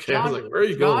Collins. Okay. I was where are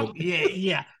you going?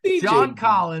 Yeah. John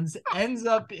Collins ends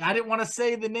up, I didn't want to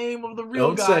say the name of the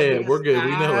real guy. Don't say it. We're good.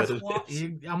 We know it.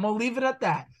 I'm going to leave it at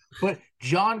that. But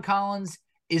John Collins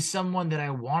is someone that I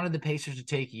wanted the Pacers to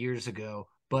take years ago,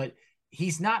 but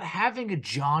he's not having a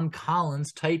John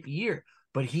Collins type year,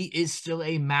 but he is still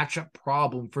a matchup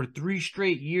problem. For 3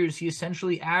 straight years, he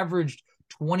essentially averaged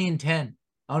 20 and 10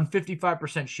 on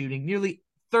 55% shooting, nearly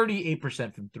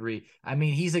 38% from 3. I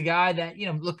mean, he's a guy that,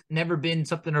 never been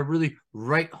something to really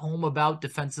write home about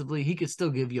defensively. He could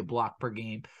still give you a block per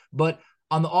game. But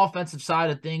on the offensive side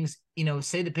of things,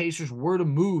 say the Pacers were to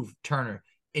move Turner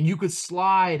and you could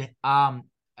slide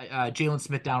Jalen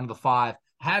Smith down to the 5,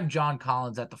 have John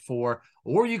Collins at the 4,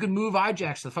 or you can move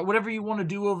Ijax to the 5. Whatever you want to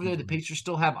do over there, the Pacers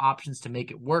still have options to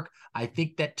make it work. I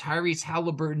think that Tyrese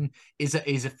Halliburton is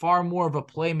a far more of a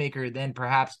playmaker than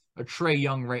perhaps a Trae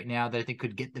Young right now, that I think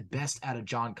could get the best out of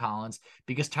John Collins,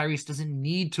 because Tyrese doesn't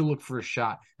need to look for a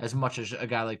shot as much as a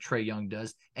guy like Trae Young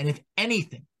does. And if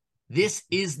anything, this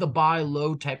is the buy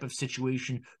low type of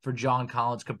situation for John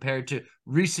Collins compared to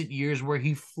recent years where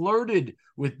he flirted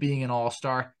with being an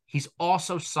all-star. He's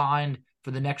also signed for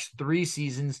the next 3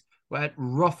 seasons at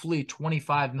roughly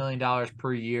 $25 million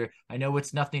per year. I know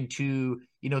it's nothing to,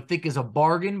 think is a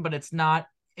bargain, but it's not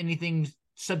anything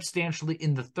substantially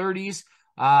in the 30s.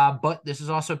 But this is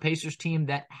also a Pacers team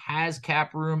that has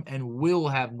cap room and will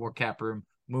have more cap room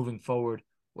moving forward.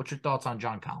 What's your thoughts on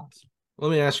John Collins? Let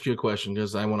me ask you a question,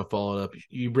 because I want to follow it up.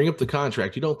 You bring up the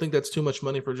contract. You don't think that's too much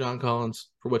money for John Collins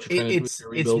for what you're trying to do with your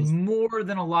rebuild? It's more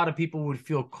than a lot of people would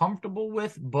feel comfortable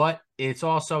with, but it's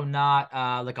also not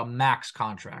like a max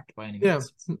contract by any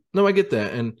means. Yeah, no, I get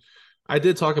that. And I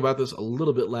did talk about this a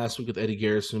little bit last week with Eddie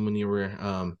Garrison when you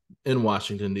were in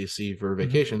Washington, D.C. for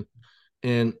vacation.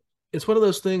 And it's one of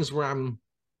those things where I'm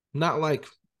not like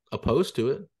opposed to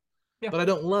it, but I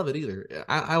don't love it either.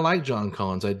 I like John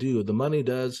Collins. I do. The money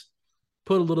does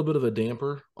put a little bit of a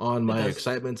damper on my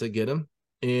excitement to get him.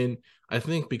 And I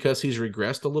think because he's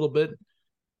regressed a little bit,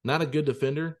 not a good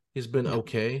defender. He's been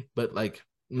okay, but like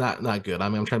not good. I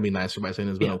mean, I'm trying to be nicer by saying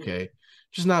he's been okay.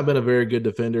 Just not been a very good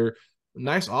defender.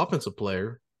 Nice offensive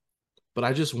player. But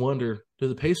I just wonder, do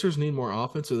the Pacers need more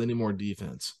offense or they need more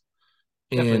defense?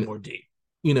 Definitely more D.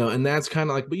 And that's kind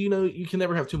of like, but you can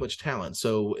never have too much talent.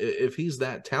 So if he's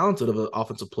that talented of an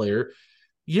offensive player,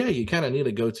 you kind of need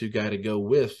a go-to guy to go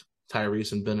with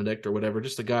Tyrese and Benedict or whatever,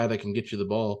 just a guy that can get you the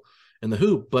ball in the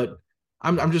hoop. But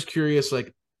I'm just curious,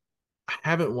 like, I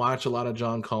haven't watched a lot of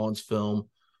John Collins film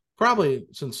probably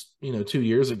since 2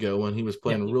 years ago when he was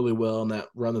playing really well in that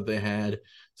run that they had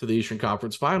to the Eastern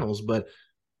Conference Finals. But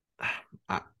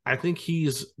I think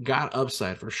he's got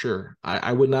upside for sure.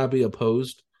 I would not be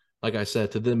opposed, like I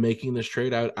said, to them making this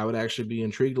trade. I would actually be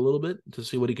intrigued a little bit to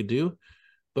see what he could do.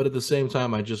 But at the same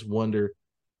time, I just wonder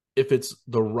if it's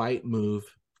the right move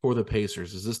for the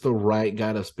Pacers. Is this the right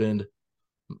guy to spend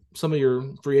some of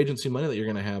your free agency money that you're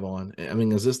going to have on? I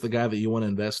mean, is this the guy that you want to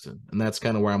invest in? And that's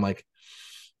kind of where I'm like,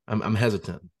 I'm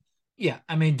hesitant. Yeah,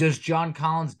 I mean, does John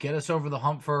Collins get us over the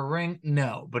hump for a ring?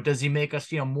 No, but does he make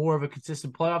us, more of a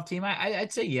consistent playoff team?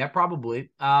 I'd say, yeah, probably.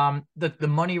 The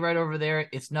money right over there,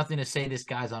 it's nothing to say this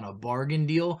guy's on a bargain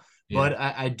deal, but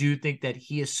I do think that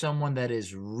he is someone that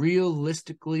is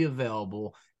realistically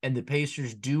available, and the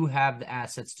Pacers do have the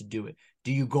assets to do it.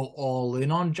 Do you go all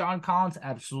in on John Collins?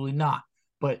 Absolutely not.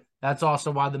 But that's also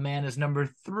why the man is number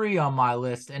 3 on my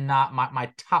list and not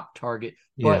my top target.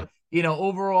 But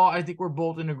overall, I think we're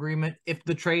both in agreement. If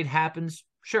the trade happens,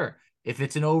 sure. If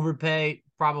it's an overpay,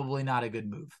 probably not a good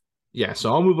move. Yeah,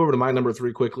 so I'll move over to my number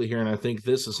 3 quickly here, and I think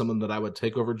this is someone that I would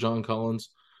take over John Collins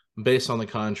based on the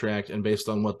contract and based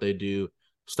on what they do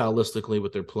stylistically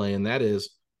with their play, and that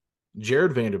is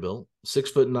Jared Vanderbilt,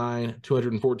 6'9",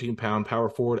 214-pound power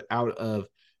forward out of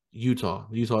Utah.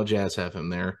 The Utah Jazz have him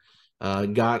there.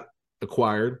 Got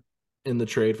acquired in the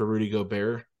trade for Rudy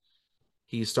Gobert.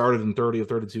 He started in 30 of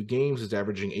 32 games. He's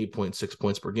averaging 8.6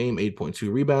 points per game,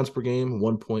 8.2 rebounds per game,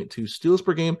 1.2 steals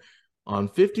per game on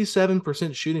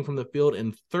 57% shooting from the field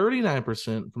and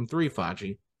 39% from three,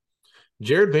 Fachi.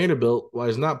 Jared Vanderbilt, while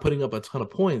he's not putting up a ton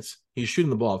of points, he's shooting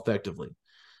the ball effectively.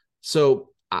 So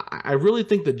I really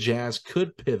think the Jazz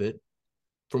could pivot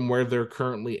from where they're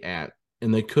currently at,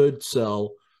 and they could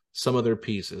sell some of their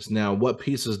pieces. Now, what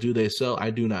pieces do they sell? I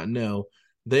do not know.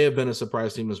 They have been a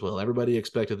surprise team as well. Everybody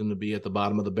expected them to be at the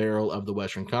bottom of the barrel of the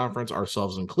Western Conference,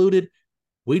 ourselves included.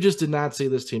 We just did not see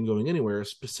this team going anywhere,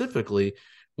 specifically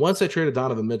once they traded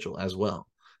Donovan Mitchell as well.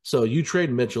 So you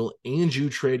trade Mitchell and you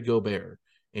trade Gobert,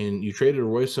 and you traded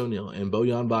Royce O'Neal and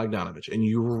Bojan Bogdanovic, and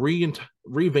you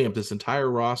revamped this entire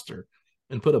roster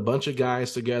and put a bunch of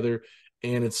guys together,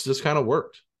 and it's just kind of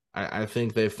worked. I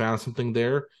think they found something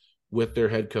there with their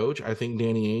head coach. I think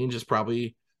Danny Ainge is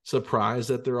probably surprised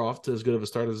that they're off to as good of a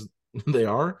start as they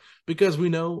are, because we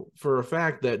know for a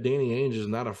fact that Danny Ainge is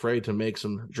not afraid to make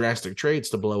some drastic trades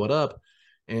to blow it up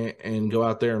and go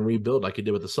out there and rebuild like he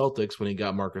did with the Celtics when he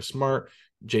got Marcus Smart,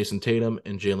 Jason Tatum,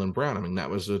 and Jaylen Brown. I mean, that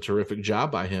was a terrific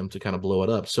job by him to kind of blow it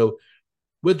up. So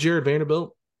with Jared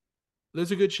Vanderbilt,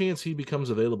 there's a good chance he becomes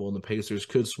available, and the Pacers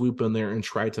could swoop in there and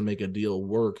try to make a deal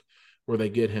work where they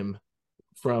get him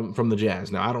from the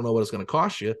Jazz. Now, I don't know what it's going to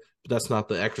cost you, but that's not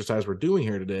the exercise we're doing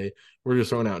here today. We're just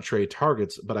throwing out trade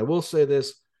targets. But I will say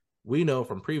this, we know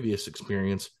from previous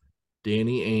experience,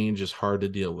 Danny Ainge is hard to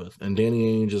deal with, and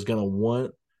Danny Ainge is going to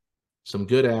want some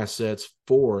good assets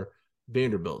for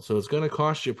Vanderbilt. So it's going to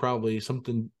cost you probably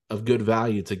something of good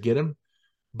value to get him.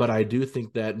 But I do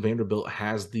think that Vanderbilt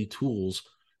has the tools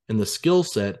and the skill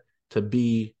set to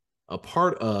be a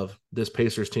part of this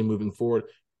Pacers team moving forward.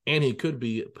 And he could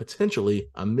be potentially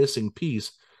a missing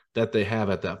piece that they have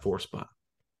at that 4 spot.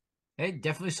 Hey,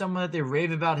 definitely someone that they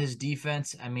rave about his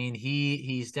defense. I mean,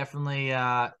 he's definitely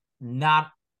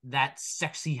not that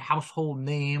sexy household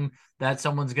name that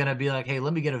someone's going to be like, hey,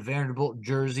 let me get a Vanderbilt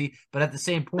jersey. But at the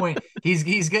same point,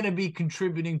 he's going to be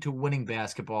contributing to winning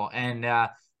basketball. And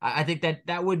I think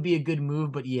that would be a good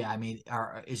move. But yeah, I mean,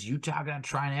 is Utah going to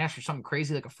try and ask for something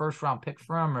crazy like a first-round pick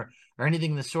from or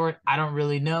anything of the sort? I don't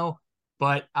really know.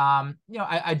 But,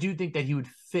 I do think that he would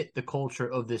fit the culture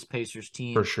of this Pacers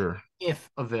team. For sure. If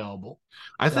available.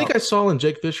 I think I saw in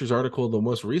Jake Fisher's article, the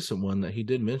most recent one, that he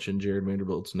did mention Jared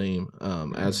Vanderbilt's name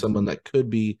as someone that could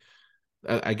be,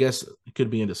 I guess, could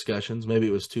be in discussions. Maybe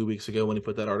it was 2 weeks ago when he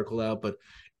put that article out. But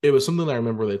it was something that I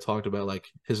remember they talked about, like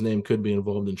his name could be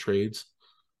involved in trades.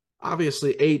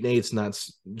 Obviously, 8-8's not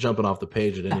jumping off the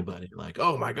page at anybody. Like,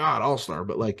 oh, my God, all-star.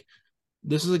 But, like,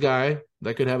 this is a guy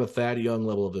that could have a Thad Young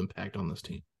level of impact on this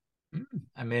team.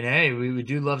 I mean, hey, we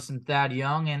do love some Thad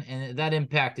Young, and that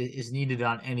impact is needed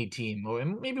on any team. Or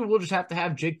maybe we'll just have to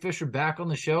have Jake Fisher back on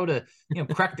the show to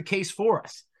crack the case for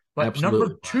us. But Absolutely.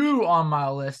 Number 2 on my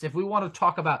list, if we want to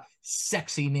talk about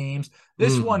sexy names,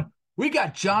 this one, we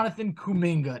got Jonathan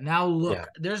Kuminga. Now, look,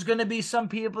 there's going to be some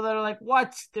people that are like,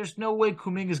 what? There's no way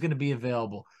Kuminga is going to be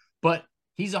available. But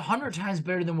he's 100 times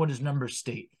better than what his numbers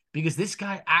state, because this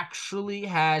guy actually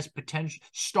has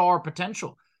star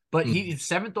potential. But he's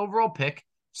 7th overall pick.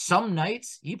 Some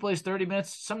nights he plays 30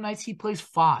 minutes. Some nights he plays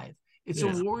 5. It's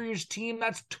a Warriors team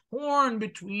that's torn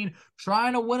between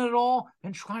trying to win it all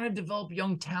and trying to develop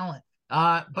young talent.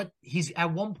 But he's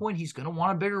at one point, he's going to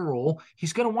want a bigger role.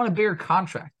 He's going to want a bigger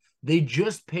contract. They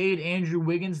just paid Andrew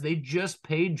Wiggins. They just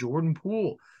paid Jordan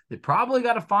Poole. They probably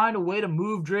got to find a way to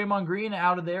move Draymond Green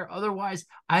out of there. Otherwise,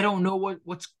 I don't know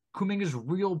what's Kuminga's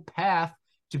real path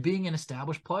to being an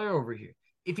established player over here.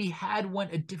 If he had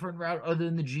went a different route other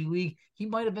than the G League, he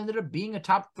might have ended up being a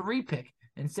top 3 pick.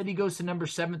 Instead, he goes to number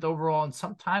 7th overall. And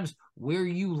sometimes where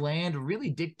you land really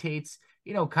dictates,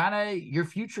 kind of your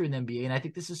future in the NBA. And I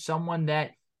think this is someone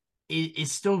that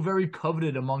is still very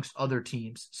coveted amongst other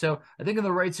teams. So I think in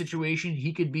the right situation,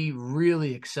 he could be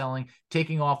really excelling,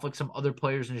 taking off like some other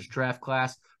players in his draft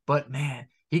class. But man,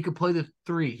 he could play the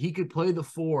 3. He could play the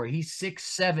 4. He's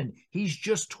 6'7". He's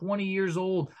just 20 years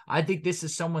old. I think this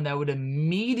is someone that would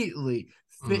immediately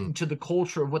fit into the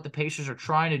culture of what the Pacers are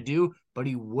trying to do, but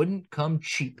he wouldn't come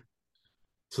cheap.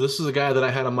 So this is a guy that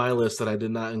I had on my list that I did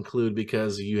not include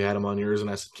because you had him on yours, and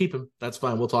I said, keep him. That's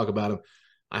fine. We'll talk about him.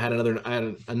 I had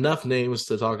enough names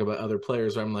to talk about other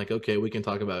players where I'm like, okay, we can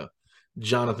talk about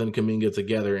Jonathan Kuminga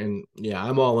together. And yeah,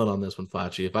 I'm all in on this one,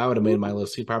 Facci. If I would have made my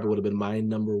list, he probably would have been my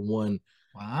number 1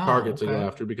 target to go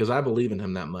after, because I believe in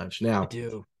him that much. Now, I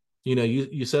do.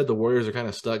 You said the Warriors are kind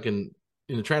of stuck in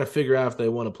trying to figure out if they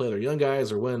want to play their young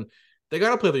guys or when. They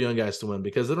got to play their young guys to win,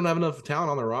 because they don't have enough talent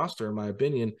on their roster, in my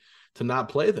opinion, to not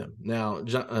play them. Now,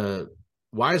 James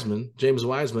Wiseman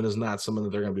is not someone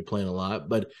that they're going to be playing a lot,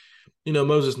 but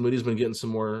Moses Moody's been getting some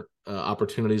more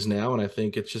opportunities now, and I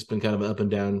think it's just been kind of an up and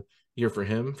down year for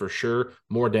him, for sure,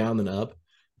 more down than up.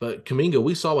 But Kuminga,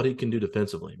 we saw what he can do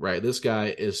defensively, right? This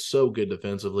guy is so good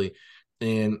defensively.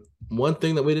 And one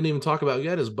thing that we didn't even talk about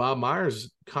yet is Bob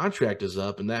Myers' contract is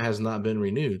up, and that has not been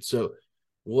renewed. So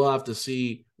we'll have to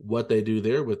see what they do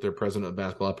there with their president of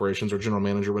basketball operations or general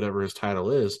manager, whatever his title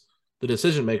is, the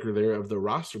decision maker there of the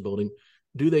roster building.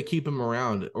 Do they keep him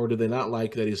around, or do they not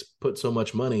like that he's put so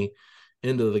much money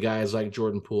into the guys like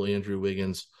Jordan Poole, Andrew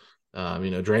Wiggins?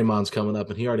 Draymond's coming up,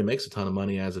 and he already makes a ton of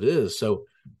money as it is. So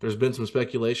there's been some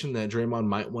speculation that Draymond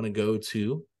might want to go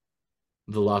to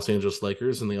the Los Angeles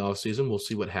Lakers in the offseason. We'll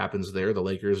see what happens there. The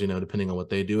Lakers, depending on what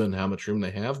they do and how much room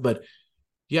they have. But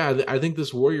yeah, I think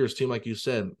this Warriors team, like you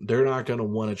said, they're not going to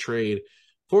want to trade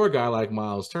for a guy like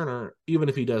Miles Turner, even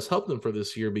if he does help them for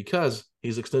this year, because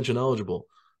he's extension eligible.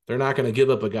 They're not going to give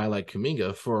up a guy like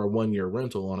Kuminga for a 1-year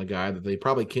rental on a guy that they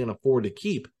probably can't afford to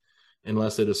keep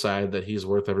unless they decide that he's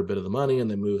worth every bit of the money and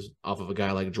they move off of a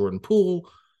guy like Jordan Poole,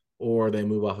 or they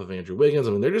move off of Andrew Wiggins.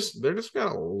 I mean, they're just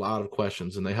got a lot of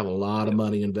questions, and they have a lot of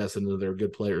money invested into their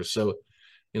good players. So,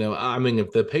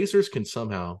 if the Pacers can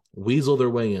somehow weasel their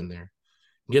way in there,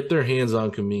 get their hands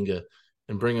on Kuminga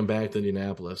and bring him back to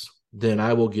Indianapolis, then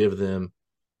I will give them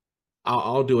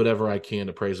I'll do whatever I can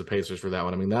to praise the Pacers for that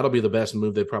one. I mean, that'll be the best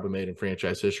move they've probably made in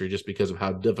franchise history, just because of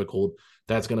how difficult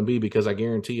that's going to be, because I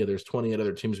guarantee you there's 28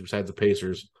 other teams besides the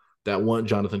Pacers that want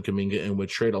Jonathan Kuminga and would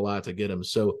trade a lot to get him.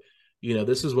 So,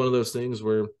 this is one of those things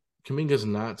where Kuminga's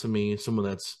not, to me, someone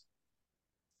that's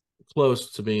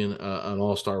close to being an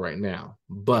all-star right now.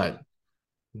 But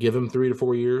give him 3 to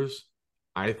 4 years,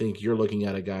 I think you're looking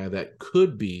at a guy that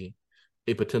could be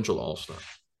a potential all-star.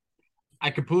 I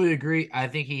completely agree. I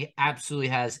think he absolutely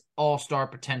has all-star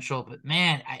potential. But,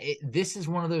 man, this is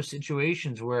one of those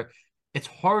situations where it's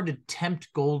hard to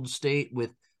tempt Golden State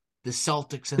with the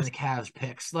Celtics and the Cavs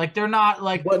picks. Like, they're not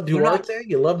like – What, Duarte?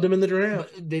 You loved him in the draft.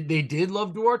 They did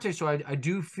love Duarte. So I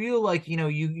do feel like,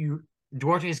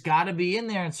 Duarte's got to be in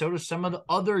there, and so does some of the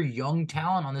other young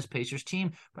talent on this Pacers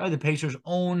team. Probably the Pacers'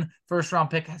 own first-round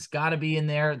pick has got to be in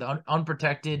there, the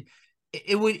unprotected.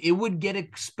 It would get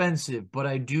expensive, but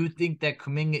I do think that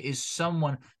Kuminga is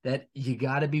someone that you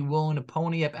got to be willing to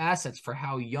pony up assets for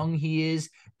how young he is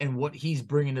and what he's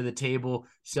bringing to the table.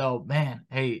 So, man,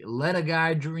 hey, let a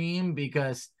guy dream,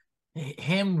 because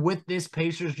him with this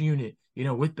Pacers unit,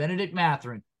 with Benedict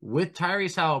Mathurin, with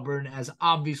Tyrese Haliburton as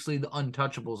obviously the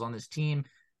untouchables on this team,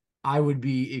 I would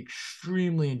be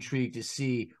extremely intrigued to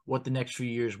see what the next few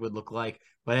years would look like.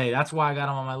 But, hey, that's why I got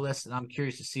him on my list, and I'm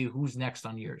curious to see who's next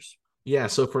on yours. Yeah,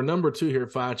 so for number 2 here,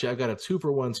 Facci, I got a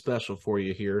 2-for-1 special for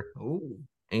you here. Ooh.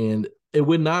 And it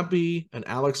would not be an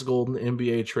Alex Golden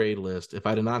NBA trade list if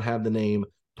I did not have the name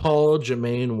Paul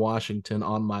Jermaine Washington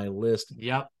on my list,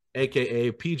 Yep.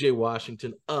 a.k.a. PJ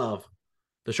Washington of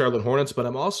the Charlotte Hornets, but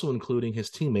I'm also including his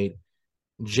teammate,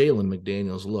 Jalen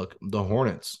McDaniels. Look, the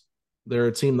Hornets, they're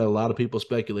a team that a lot of people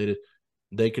speculated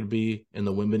they could be in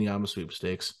the Wembanyama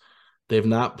sweepstakes. They've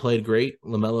not played great.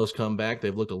 LaMelo's come back.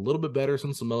 They've looked a little bit better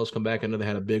since LaMelo's come back. I know they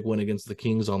had a big win against the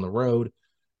Kings on the road.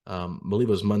 I believe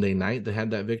it was Monday night they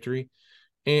had that victory.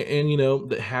 And you know,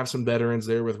 they have some veterans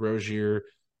there with Rozier,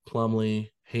 Plumlee,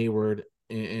 Hayward,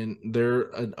 and they're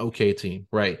an okay team,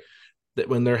 right? That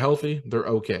when they're healthy, they're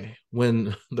okay.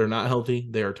 When they're not healthy,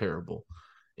 they are terrible.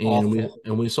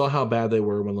 And we saw how bad they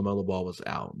were when LaMelo Ball was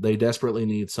out. They desperately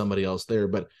need somebody else there.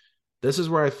 But this is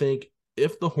where I think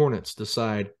if the Hornets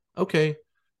decide, okay,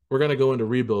 we're going to go into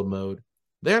rebuild mode,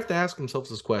 they have to ask themselves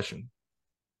this question.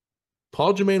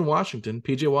 Paul Jermaine Washington,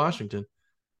 PJ Washington,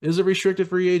 is a restricted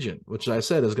free agent, which I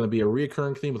said is going to be a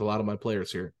reoccurring theme with a lot of my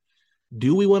players here.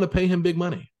 Do we want to pay him big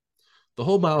money? The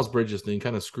whole Miles Bridges thing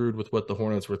kind of screwed with what the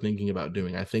Hornets were thinking about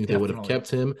doing. I think they would have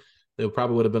kept him. They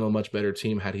probably would have been a much better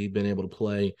team had he been able to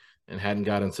play and hadn't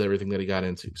got into everything that he got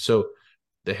into. So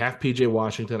they have PJ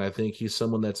Washington. I think he's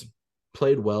someone that's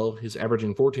played well. He's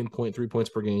averaging 14.3 points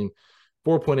per game,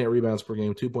 4.8 rebounds per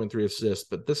game, 2.3 assists.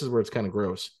 But this is where it's kind of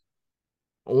gross.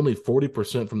 Only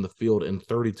 40% from the field and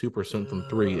 32% from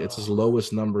three. It's his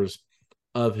lowest numbers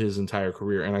of his entire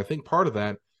career. And I think part of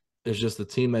that is just the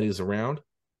team that he's around.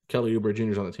 Kelly Oubre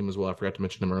Jr. is on the team as well. I forgot to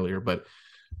mention him earlier. But,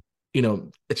 you know,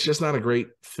 it's just not a great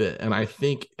fit. And I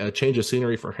think a change of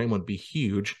scenery for him would be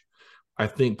huge. I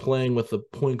think playing with a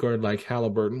point guard like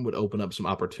Halliburton would open up some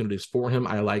opportunities for him.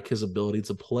 I like his ability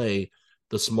to play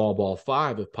the small ball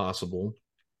five if possible.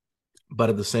 But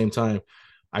at the same time,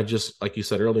 I just, like you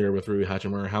said earlier with Rui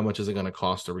Hachimura, how much is it going to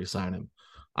cost to re-sign him?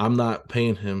 I'm not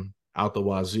paying him out the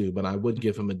wazoo, but I would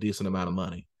give him a decent amount of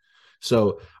money.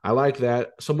 So I like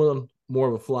that. Someone more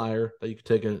of a flyer that you could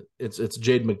take it's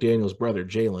Jaden McDaniels' brother,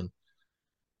 Jalen,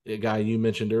 a guy you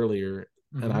mentioned earlier.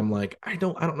 Mm-hmm. And I'm like, I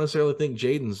don't necessarily think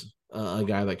Jaden's a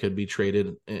guy that could be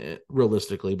traded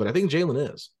realistically, but I think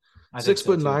Jalen is.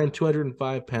 6'9",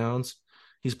 205 pounds.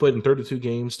 He's played in 32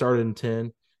 games, started in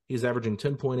 10. He's averaging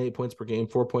 10.8 points per game,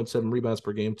 4.7 rebounds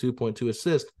per game, 2.2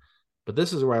 assists. But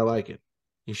this is where I like it.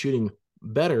 He's shooting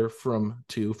better from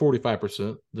 2,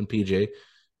 45% than PJ,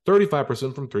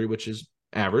 35% from 3, which is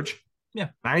average.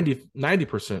 Yeah.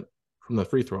 90% from the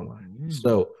free throw line. Mm-hmm.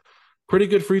 So pretty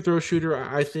good free throw shooter.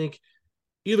 I think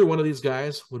either one of these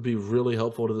guys would be really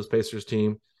helpful to this Pacers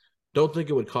team. Don't think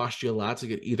it would cost you a lot to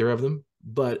get either of them,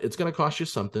 but it's going to cost you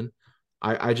something.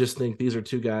 I just think these are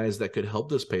two guys that could help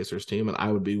this Pacers team, and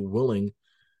I would be willing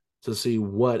to see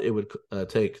what it would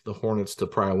take the Hornets to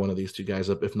pry one of these two guys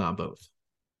up, if not both.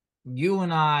 You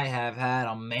and I have had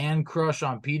a man crush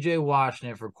on PJ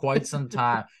Washington for quite some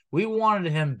time. We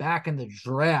wanted him back in the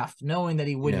draft, knowing that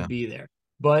he wouldn't be there.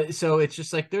 But so it's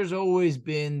just like there's always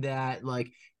been that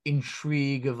like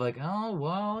intrigue of like, oh,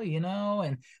 well, you know,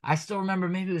 and I still remember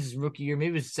maybe it was his rookie year,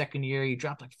 maybe it was his second year, he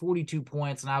dropped like 42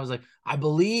 points, and I was like, I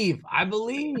believe.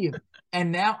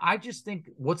 And now I just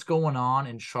think what's going on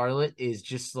in Charlotte is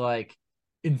just like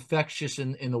infectious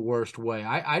in the worst way.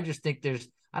 I just think there's,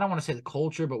 I don't want to say the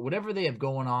culture, but whatever they have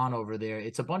going on over there,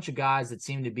 it's a bunch of guys that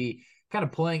seem to be kind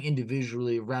of playing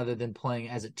individually rather than playing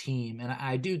as a team. And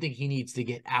I do think he needs to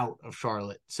get out of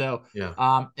Charlotte. So,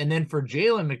 and then for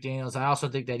Jalen McDaniels, I also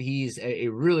think that he's a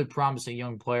really promising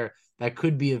young player that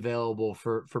could be available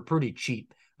for pretty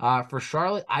cheap. For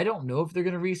Charlotte, I don't know if they're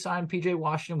going to re-sign PJ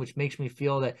Washington, which makes me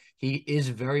feel that he is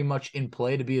very much in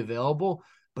play to be available.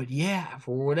 But yeah,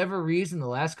 for whatever reason, the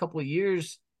last couple of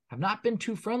years have not been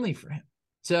too friendly for him.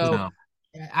 So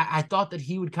I thought that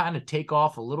he would kind of take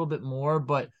off a little bit more,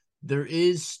 but there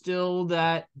is still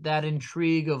that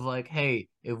intrigue of like, hey,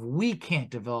 if we can't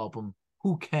develop him,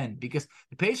 who can? Because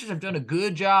the Pacers have done a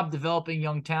good job developing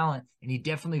young talent, and he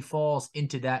definitely falls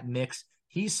into that mix.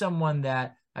 He's someone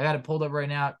that I got it pulled up right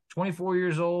now, 24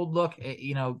 years old. Look,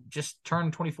 you know, just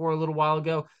turned 24 a little while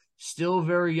ago. Still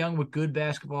very young with good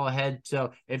basketball ahead.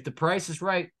 So if the price is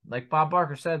right, like Bob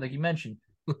Barker said, like you mentioned,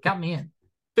 count me in.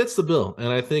 Fits the bill. And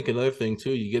I think another thing,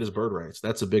 too, you get his bird rights.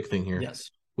 That's a big thing here. Yes.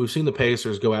 We've seen the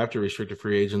Pacers go after restricted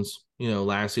free agents, you know,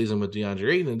 last season with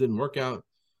DeAndre Ayton. It didn't work out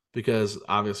because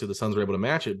obviously the Suns were able to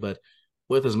match it. But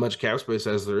with as much cap space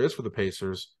as there is for the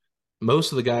Pacers,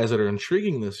 most of the guys that are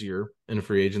intriguing this year in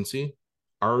free agency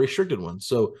are restricted ones.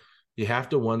 So you have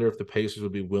to wonder if the Pacers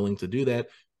would be willing to do that,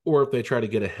 or if they try to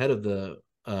get ahead of the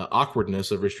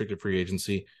awkwardness of restricted free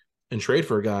agency and trade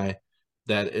for a guy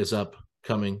that is up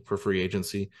coming for free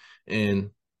agency and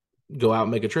go out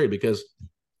and make a trade, because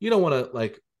you don't want to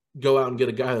like go out and get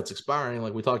a guy that's expiring,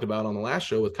 like we talked about on the last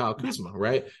show with Kyle Kuzma,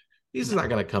 right? He's not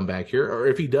going to come back here, or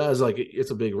if he does, like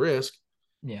it's a big risk.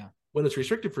 Yeah. When it's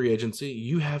restricted free agency,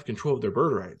 you have control of their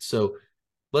bird rights. So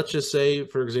let's just say,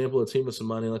 for example, a team with some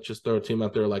money, let's just throw a team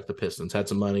out there like the Pistons had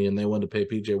some money and they wanted to pay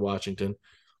PJ Washington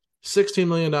 $16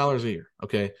 million a year,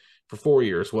 okay, for 4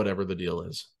 years, whatever the deal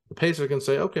is. The Pacers can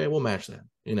say, okay, we'll match that.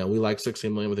 You know, we like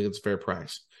 $16 million. We think it's a fair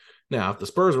price. Now, if the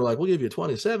Spurs were like, we'll give you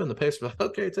 27, the Pacers were like,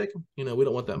 okay, take them. You know, we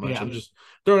don't want that much. Yeah. I'm just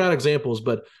throwing out examples,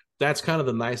 but that's kind of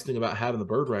the nice thing about having the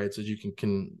bird rights is you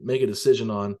can make a decision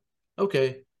on,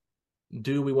 okay,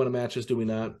 do we want to match this? Do we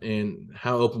not? And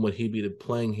how open would he be to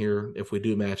playing here if we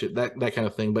do match it? That kind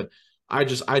of thing. But I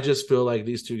just feel like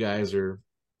these two guys are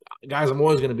guys I'm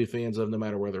always going to be fans of no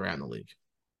matter where they're at in the league.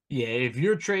 Yeah, if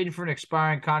you're trading for an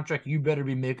expiring contract, you better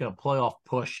be making a playoff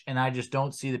push. And I just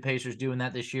don't see the Pacers doing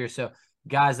that this year. So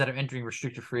guys that are entering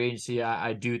restricted free agency,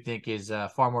 I do think is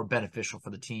far more beneficial for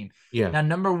the team. Yeah. Now,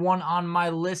 number one on my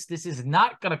list, this is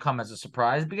not going to come as a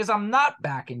surprise because I'm not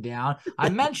backing down. I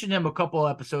mentioned him a couple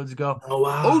episodes ago. Oh,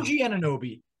 wow. OG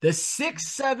Anunoby, the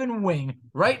 6'7" wing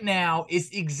right now is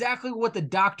exactly what the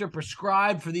doctor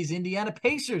prescribed for these Indiana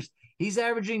Pacers. He's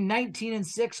averaging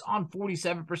 19-6 on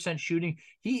 47% shooting.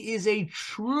 He is a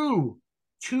true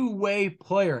two-way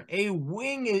player. A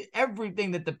wing is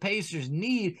everything that the Pacers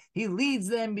need. He leads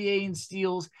the NBA in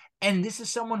steals, and this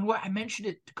is someone who I mentioned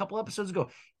it a couple episodes ago.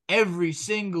 Every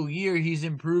single year he's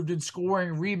improved in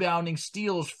scoring, rebounding,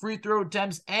 steals, free throw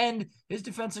attempts, and his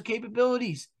defensive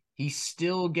capabilities. He's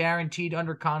still guaranteed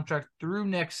under contract through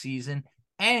next season,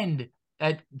 and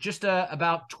at just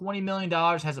about $20 million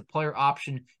has a player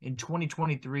option in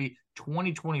 2023,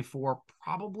 2024.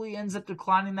 Probably ends up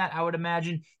declining that, I would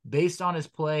imagine, based on his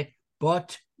play.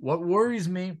 But what worries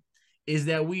me is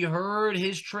that we heard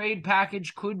his trade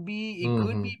package could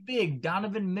be big,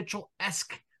 Donovan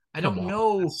Mitchell-esque. I don't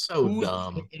know. That's so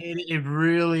dumb. It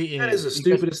really is. That is the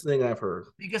stupidest thing I've heard.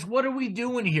 Because what are we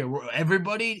doing here?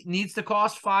 Everybody needs to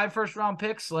cost 5 first-round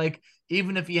picks. Like,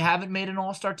 even if you haven't made an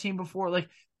all-star team before, like,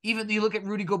 even you look at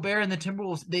Rudy Gobert and the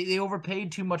Timberwolves, they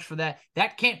overpaid too much for that.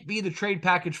 That can't be the trade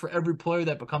package for every player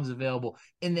that becomes available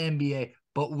in the NBA.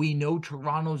 But we know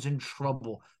Toronto's in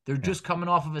trouble. They're just coming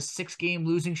off of a 6-game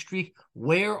losing streak.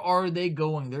 Where are they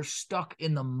going? They're stuck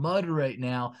in the mud right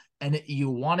now. And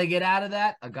you want to get out of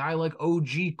that? A guy like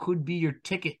OG could be your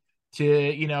ticket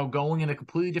to, going in a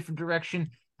completely different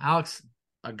direction. Alex,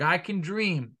 a guy can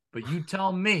dream, but you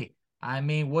tell me. I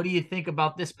mean, what do you think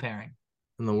about this pairing?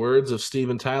 In the words of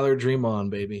Steven Tyler, dream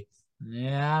on, baby.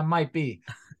 Yeah, it might be.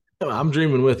 I'm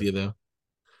dreaming with you, though.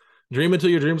 Dream until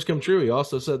your dreams come true. He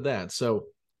also said that. So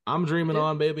I'm dreaming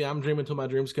on, baby. I'm dreaming until my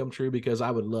dreams come true because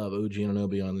I would love OG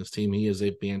Anunoby on this team. He is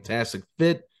a fantastic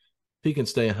fit. If he can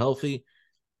stay healthy,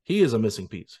 he is a missing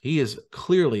piece. He is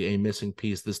clearly a missing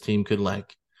piece. This team could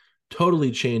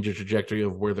totally change the trajectory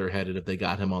of where they're headed if they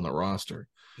got him on the roster.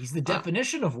 He's the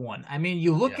definition of one. I mean,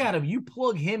 you look at him, you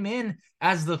plug him in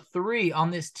as the 3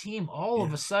 on this team. All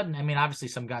of a sudden, I mean, obviously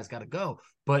some guys got to go,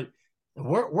 but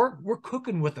we're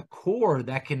cooking with a core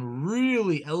that can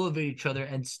really elevate each other,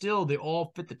 and still they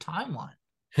all fit the timeline.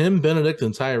 Him, Benedict,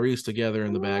 and Tyrese together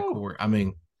in the backcourt. I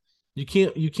mean, you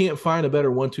can't find a better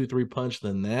 1-2-3 punch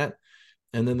than that.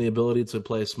 And then the ability to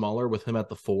play smaller with him at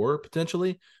the 4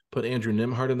 potentially. Put Andrew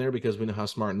Nembhard in there because we know how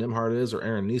smart Nembhard is, or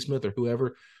Aaron Nesmith, or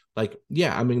whoever.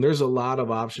 I mean, there's a lot of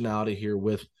optionality here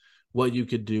with what you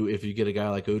could do if you get a guy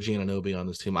like OG Anunoby on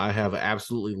this team. I have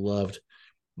absolutely loved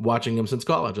watching him since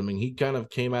college. I mean, he kind of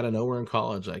came out of nowhere in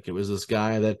college. Like, it was this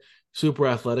guy that super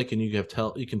athletic, and you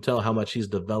can tell how much he's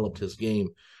developed his game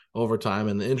over time.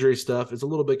 And the injury stuff is a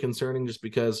little bit concerning just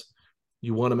because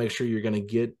you want to make sure you're going to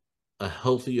get a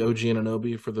healthy OG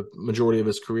Anunoby for the majority of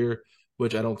his career,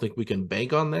 which I don't think we can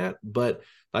bank on that. But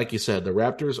like you said, the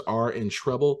Raptors are in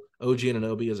trouble. OG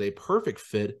Anunoby is a perfect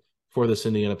fit for this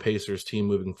Indiana Pacers team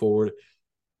moving forward.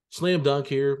 Slam dunk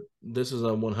here. This is a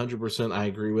 100% I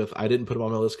agree with. I didn't put him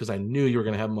on my list because I knew you were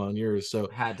going to have him on yours. So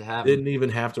had to have didn't even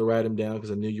have to write him down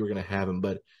because I knew you were going to have him.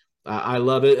 But I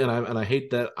love it, and I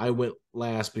hate that I went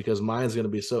last because mine's going to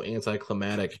be so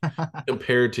anticlimactic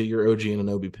compared to your OG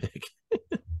Anunoby pick.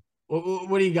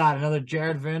 What do you got? Another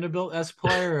Jared Vanderbilt-esque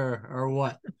player or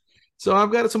what? So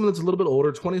I've got someone that's a little bit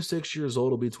older, 26 years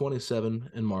old. Will be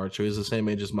 27 in March. So he's the same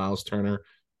age as Miles Turner.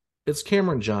 It's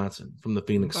Cameron Johnson from the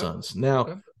Phoenix Suns.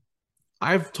 Now,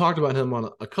 I've talked about him on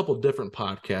a couple different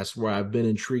podcasts where I've been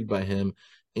intrigued by him,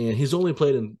 and he's only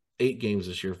played in 8 games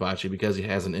this year, Facci, because he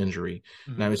has an injury.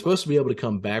 Now, he's supposed to be able to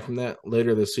come back from that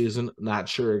later this season. Not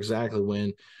sure exactly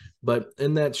when, but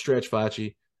in that stretch,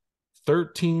 Facci,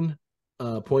 13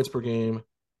 points per game,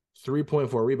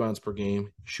 3.4 rebounds per game,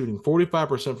 shooting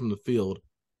 45% from the field,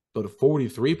 but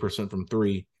 43% from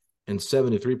three and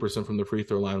 73% from the free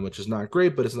throw line, which is not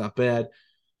great, but it's not bad.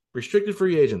 Restricted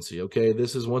free agency, okay?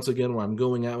 This is once again where I'm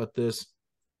going at with this.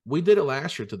 We did it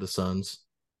last year to the Suns.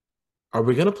 Are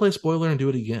we going to play spoiler and do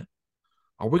it again?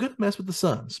 Are we going to mess with the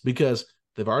Suns? Because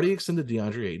they've already extended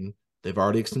DeAndre Ayton. They've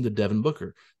already extended Devin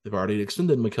Booker. They've already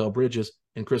extended Mikal Bridges,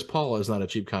 and Chris Paul is not a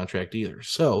cheap contract either.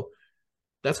 So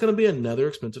that's going to be another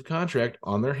expensive contract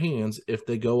on their hands if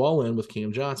they go all in with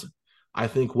Cam Johnson. I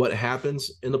think what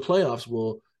happens in the playoffs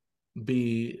will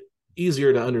be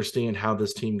easier to understand how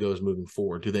this team goes moving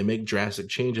forward. Do they make drastic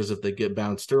changes if they get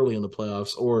bounced early in the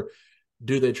playoffs, or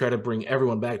do they try to bring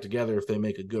everyone back together if they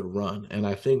make a good run? And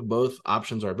I think both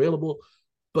options are available,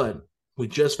 but we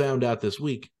just found out this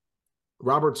week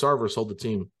Robert Sarver sold the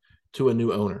team to a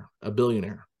new owner, a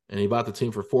billionaire, and he bought the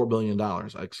team for $4 billion.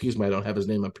 Excuse me, I don't have his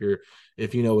name up here.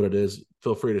 If you know what it is,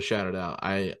 feel free to shout it out.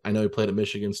 I know he played at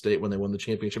Michigan State when they won the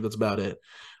championship. That's about it.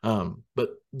 But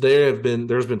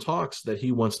there's been talks that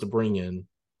he wants to bring in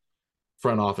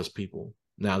front office people.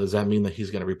 Now, does that mean that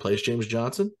he's going to replace James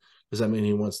Johnson? Does that mean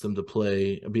he wants them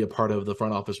to be a part of the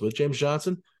front office with James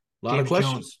Johnson? A lot of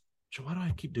questions. Jones. Why do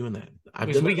I keep doing that?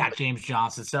 Because we got James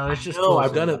Johnson, so it's just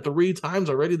I've done it 3 times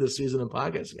already this season in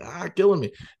podcasts. Killing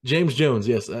me. James Jones,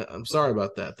 yes. I'm sorry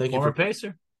about that. Thank you. Former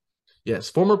Pacer. Yes,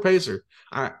 former Pacer.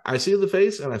 I see the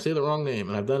face and I say the wrong name,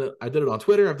 and I've done it. I did it on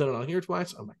Twitter. I've done it on here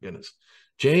twice. Oh my goodness.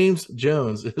 James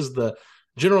Jones is the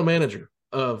general manager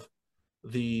of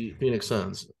the Phoenix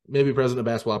Suns, maybe president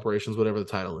of basketball operations, whatever the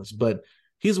title is. But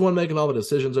he's the one making all the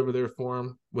decisions over there for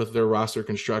him with their roster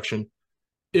construction.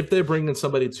 If they bring in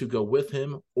somebody to go with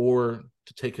him or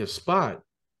to take his spot,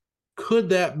 could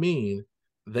that mean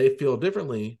they feel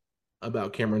differently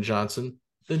about Cameron Johnson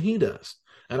than he does?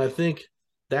 And I think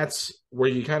that's where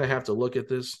you kind of have to look at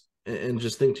this and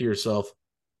just think to yourself,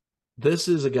 this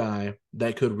is a guy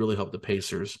that could really help the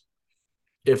Pacers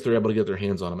if they're able to get their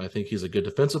hands on him. I think he's a good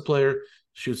defensive player,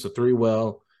 shoots the three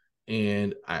well,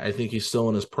 and I think he's still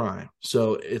in his prime.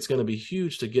 So it's going to be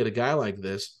huge to get a guy like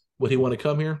this. Would he want to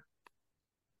come here?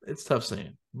 It's tough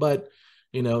saying, but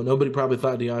nobody probably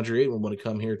thought DeAndre Ayton would have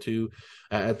come here too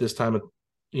at this time of,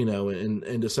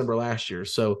 in December last year.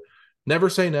 So never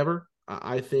say never.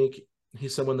 I think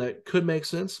he's someone that could make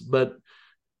sense, but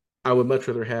I would much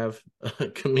rather have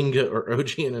Kuminga or OG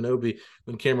Anunoby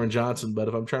than Cameron Johnson. But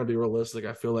if I'm trying to be realistic,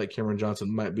 I feel like Cameron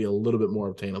Johnson might be a little bit more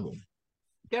obtainable.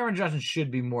 Cameron Johnson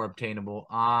should be more obtainable.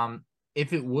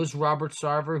 If it was Robert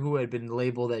Sarver, who had been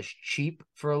labeled as cheap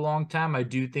for a long time, I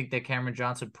do think that Cameron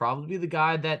Johnson would probably be the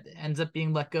guy that ends up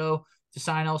being let go to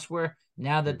sign elsewhere.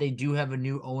 Now that they do have a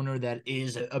new owner that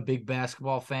is a big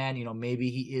basketball fan, maybe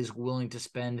he is willing to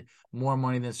spend more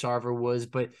money than Sarver was.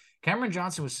 But Cameron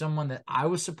Johnson was someone that I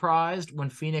was surprised when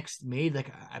Phoenix made,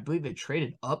 I believe they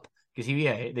traded up because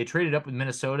they traded up with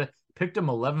Minnesota, picked him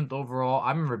 11th overall. I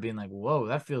remember being like, whoa,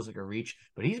 that feels like a reach.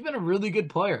 But he's been a really good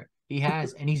player. He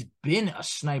has, and he's been a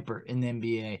sniper in the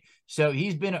NBA. So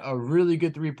he's been a really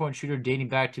good three-point shooter dating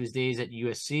back to his days at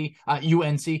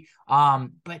UNC.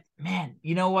 But man,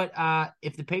 you know what?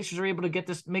 If the Pacers are able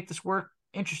to make this work,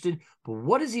 interested. But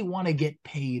what does he want to get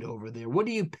paid over there? What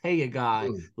do you pay a guy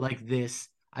like this?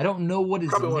 I don't know what his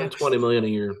probably wants $20 million a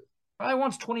year. Probably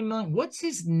wants $20 million. What's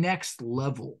his next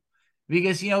level?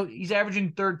 Because, he's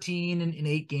averaging 13 in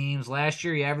 8 games. Last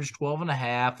year, he averaged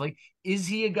 12.5. Is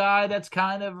he a guy that's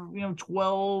kind of,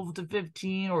 12 to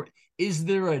 15? Or is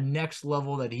there a next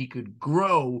level that he could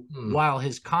grow while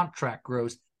his contract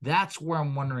grows? That's where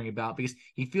I'm wondering about, because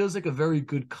he feels like a very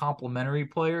good complementary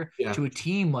player to a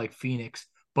team like Phoenix.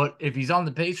 But if he's on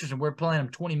the Pacers and we're paying him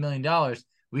 $20 million,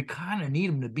 we kind of need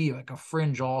him to be like a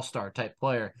fringe all-star type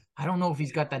player. I don't know if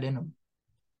he's got that in him.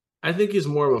 I think he's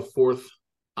more of a fourth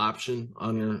option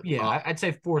on your I'd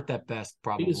say fourth at best,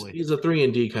 probably. He's a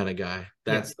 3-and-D kind of guy.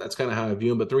 That's kind of how I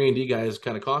view him, but 3-and-D guys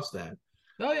kind of cost that.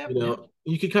 Oh yeah.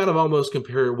 You could kind of almost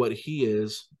compare what he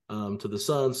is to the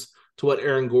Suns to what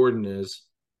Aaron Gordon is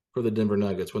for the Denver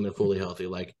Nuggets when they're fully healthy.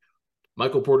 Like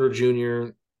Michael Porter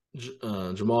Jr.,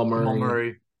 Jamal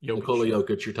Murray, Nikola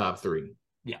Jokic, your top 3.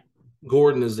 Yeah.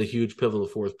 Gordon is the huge pivotal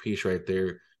fourth piece right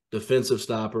there. Defensive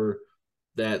stopper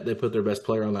that they put their best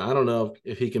player on that. I don't know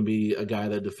if he can be a guy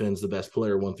that defends the best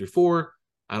player 1 through 4.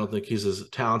 I don't think he's as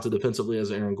talented defensively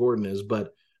as Aaron Gordon is,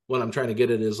 but what I'm trying to get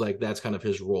at is that's kind of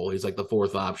his role. He's like the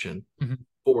fourth option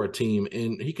for a team,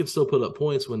 and he can still put up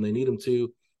points when they need him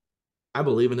to. I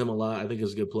believe in him a lot. I think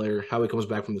he's a good player. How he comes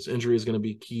back from this injury is going to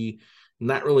be key.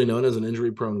 Not really known as an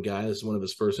injury-prone guy. This is one of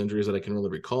his first injuries that I can really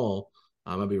recall.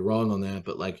 I'd be wrong on that,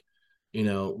 but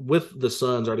with the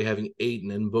Suns already having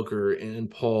Ayton and Booker and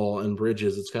Paul and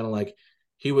Bridges, it's kind of like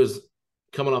he was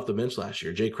coming off the bench last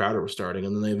year. Jay Crowder was starting,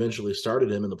 and then they eventually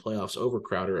started him in the playoffs over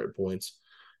Crowder at points.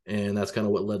 And that's kind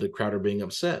of what led to Crowder being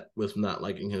upset with not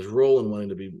liking his role and wanting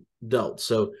to be dealt.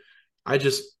 So I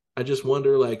just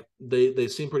wonder, like, they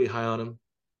seem pretty high on him,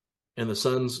 and the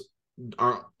Suns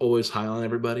aren't always high on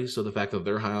everybody. So the fact that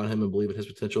they're high on him and believe in his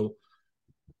potential,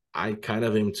 I kind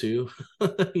of am too,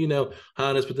 high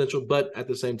on his potential, but at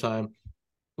the same time,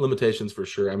 limitations for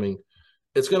sure. I mean,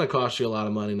 it's going to cost you a lot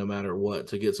of money no matter what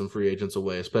to get some free agents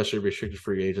away, especially restricted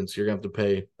free agents. You're going to have to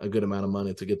pay a good amount of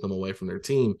money to get them away from their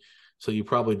team. So you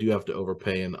probably do have to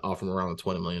overpay and offer them around the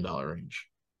 $20 million range.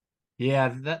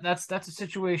 Yeah, that's a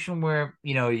situation where,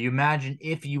 you imagine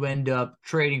if you end up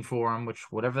trading for him, which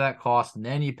whatever that costs, and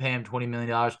then you pay him $20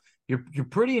 million, you're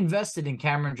pretty invested in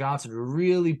Cameron Johnson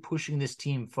really pushing this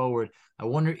team forward. I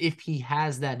wonder if he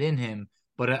has that in him,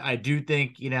 but I do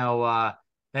think,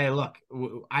 hey, look,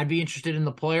 I'd be interested in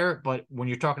the player, but when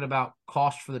you're talking about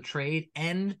cost for the trade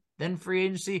and then free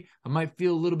agency, I might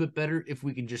feel a little bit better if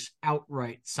we can just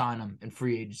outright sign him in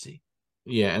free agency.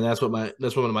 Yeah, and that's what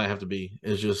it might have to be,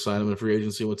 is just sign him in free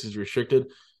agency once he's restricted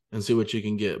and see what you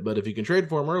can get. But if you can trade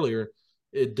for him earlier,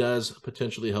 it does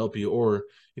potentially help you. Or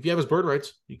if you have his bird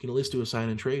rights, you can at least do a sign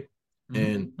and trade.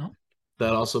 And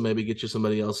that also maybe gets you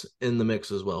somebody else in the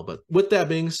mix as well. But with that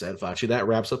being said, Facci, that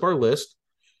wraps up our list.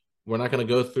 We're not going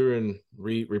to go through and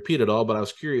repeat it all, but I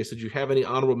was curious, did you have any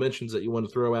honorable mentions that you want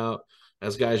to throw out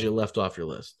as guys you left off your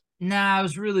list? Nah, I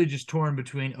was really just torn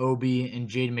between Obi and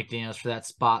Jaden McDaniels for that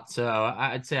spot, so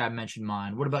I'd say I mentioned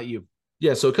mine. What about you?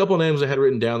 Yeah, so a couple of names I had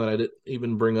written down that I didn't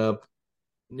even bring up.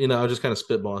 I was just kind of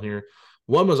spitballing here.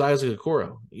 One was Isaac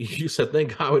Okoro. You said,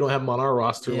 thank God we don't have him on our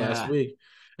roster last week.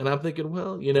 And I'm thinking,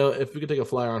 well, if we could take a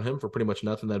flyer on him for pretty much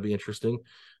nothing, that'd be interesting.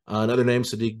 Another name,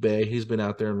 Sadiq Bey. He's been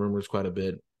out there in rumors quite a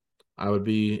bit. I would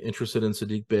be interested in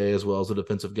Sadiq Bey as well as a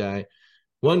defensive guy.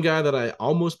 One guy that I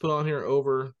almost put on here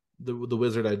over the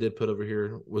Wizard I did put over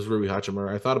here was Rui Hachimura.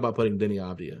 I thought about putting Denny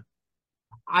Avdia.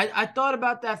 I thought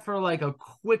about that for like a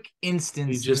quick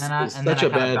instance, and then I kind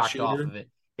of backed off of it.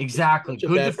 Exactly.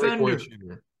 Good defender.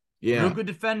 Yeah. Real good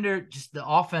defender. Just the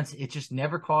offense, it just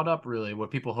never caught up really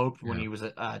what people hoped when he was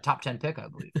a top 10 pick, I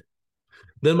believe.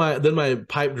 Then my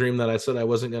pipe dream that I said I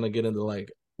wasn't going to get into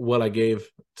like what I gave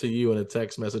to you in a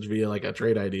text message via like a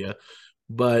trade idea,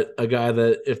 but a guy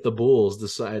that if the Bulls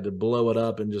decide to blow it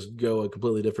up and just go a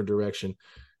completely different direction,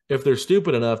 if they're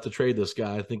stupid enough to trade this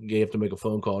guy, I think they have to make a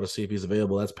phone call to see if he's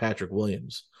available. That's Patrick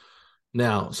Williams.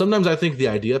 Now, sometimes I think the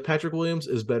idea of Patrick Williams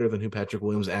is better than who Patrick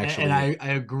Williams actually is. And I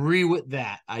agree with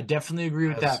that. I definitely agree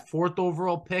with that. 4th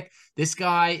overall pick. This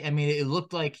guy, I mean, it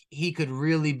looked like he could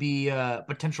really be a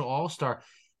potential all-star.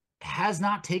 Has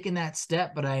not taken that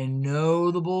step, but I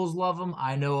know the Bulls love him.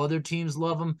 I know other teams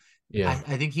love him. Yeah,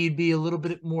 I think he'd be a little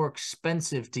bit more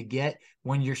expensive to get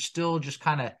when you're still just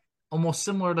kind of almost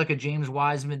similar to like a James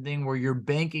Wiseman thing where you're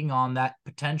banking on that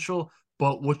potential,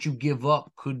 but what you give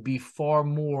up could be far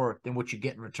more than what you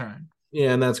get in return.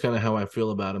 Yeah, and that's kind of how I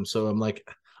feel about him. So I'm like,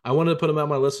 I wanted to put him on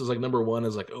my list as like number one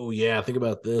is like, oh yeah, think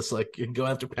about this. Like you can go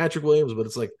after Patrick Williams, but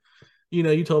it's like,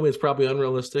 you told me it's probably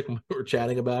unrealistic when we were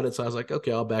chatting about it. So I was like,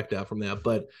 okay, I'll back down from that.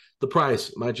 But the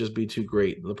price might just be too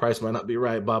great. The price might not be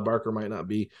right. Bob Barker might not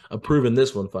be approving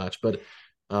this one, Foch. But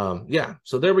yeah,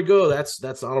 so there we go. That's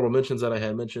the honorable mentions that I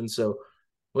had mentioned. So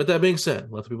with that being said,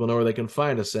 let the people know where they can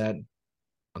find us at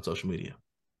on social media.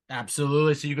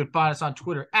 Absolutely. So you can find us on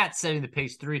Twitter at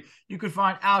SettingThePace3. You can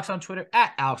find Alex on Twitter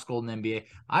at AlexGoldenNBA.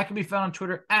 I can be found on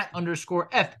Twitter at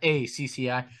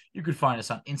 _FACCI. You can find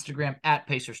us on Instagram at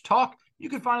Pacers Talk. You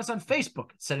can find us on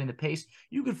Facebook at Setting the Pace.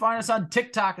 You can find us on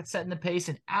TikTok at Setting the Pace.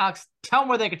 And Alex, tell them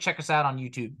where they can check us out on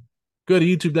YouTube. Go to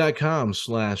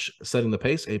youtube.com/Setting the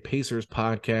Pace, a Pacers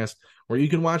podcast, where you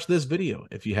can watch this video.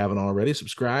 If you haven't already,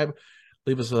 subscribe.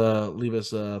 Leave us a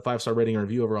 5-star rating and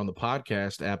review over on the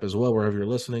podcast app as well, wherever you're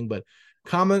listening. But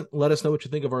comment, let us know what you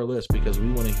think of our list because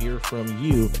we want to hear from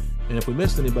you. And if we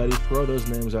missed anybody, throw those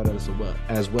names out at us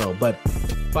as well. But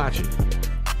Facci,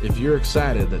 if you're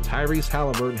excited that Tyrese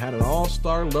Halliburton had an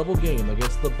all-star level game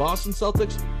against the Boston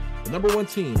Celtics, the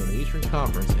 #1 team in the Eastern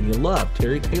Conference, and you love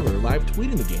Terry Taylor live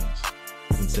tweeting the games,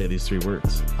 then say these 3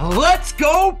 words. Let's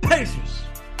go Pacers!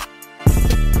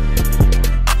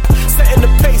 Setting the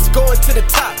pace, going to the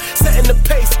top. Setting the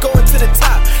pace, going to the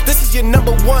top. This is your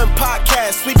 #1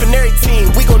 podcast. Sweeping every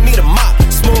team. We gon' need a mop.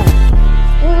 Smooth.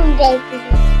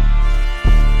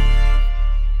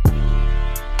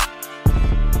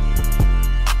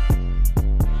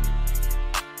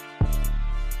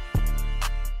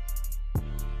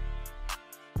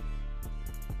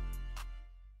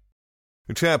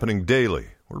 It's happening daily.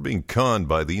 We're being conned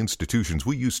by the institutions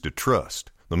we used to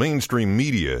trust. The mainstream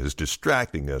media is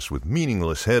distracting us with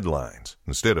meaningless headlines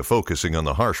instead of focusing on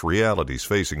the harsh realities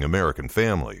facing American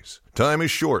families. Time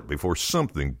is short before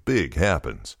something big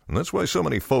happens, and that's why so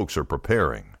many folks are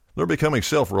preparing. They're becoming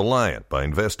self-reliant by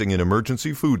investing in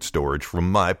emergency food storage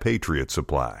from My Patriot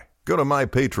Supply. Go to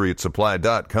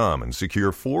MyPatriotSupply.com and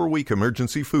secure 4-week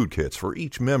emergency food kits for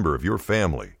each member of your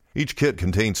family. Each kit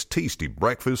contains tasty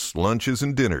breakfasts, lunches,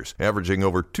 and dinners, averaging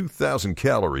over 2,000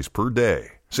 calories per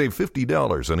day. Save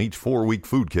 $50 on each 4-week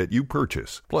food kit you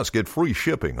purchase. Plus, get free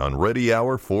shipping on Ready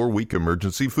Hour 4-week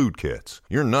emergency food kits.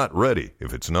 You're not ready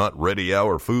if it's not Ready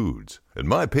Hour Foods. At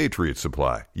My Patriot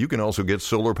Supply, you can also get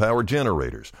solar power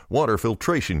generators, water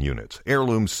filtration units,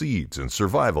 heirloom seeds, and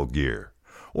survival gear.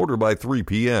 Order by 3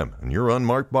 p.m. and your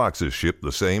unmarked boxes ship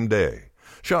the same day.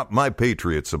 Shop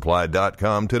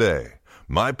MyPatriotSupply.com today.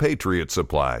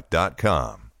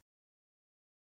 MyPatriotSupply.com.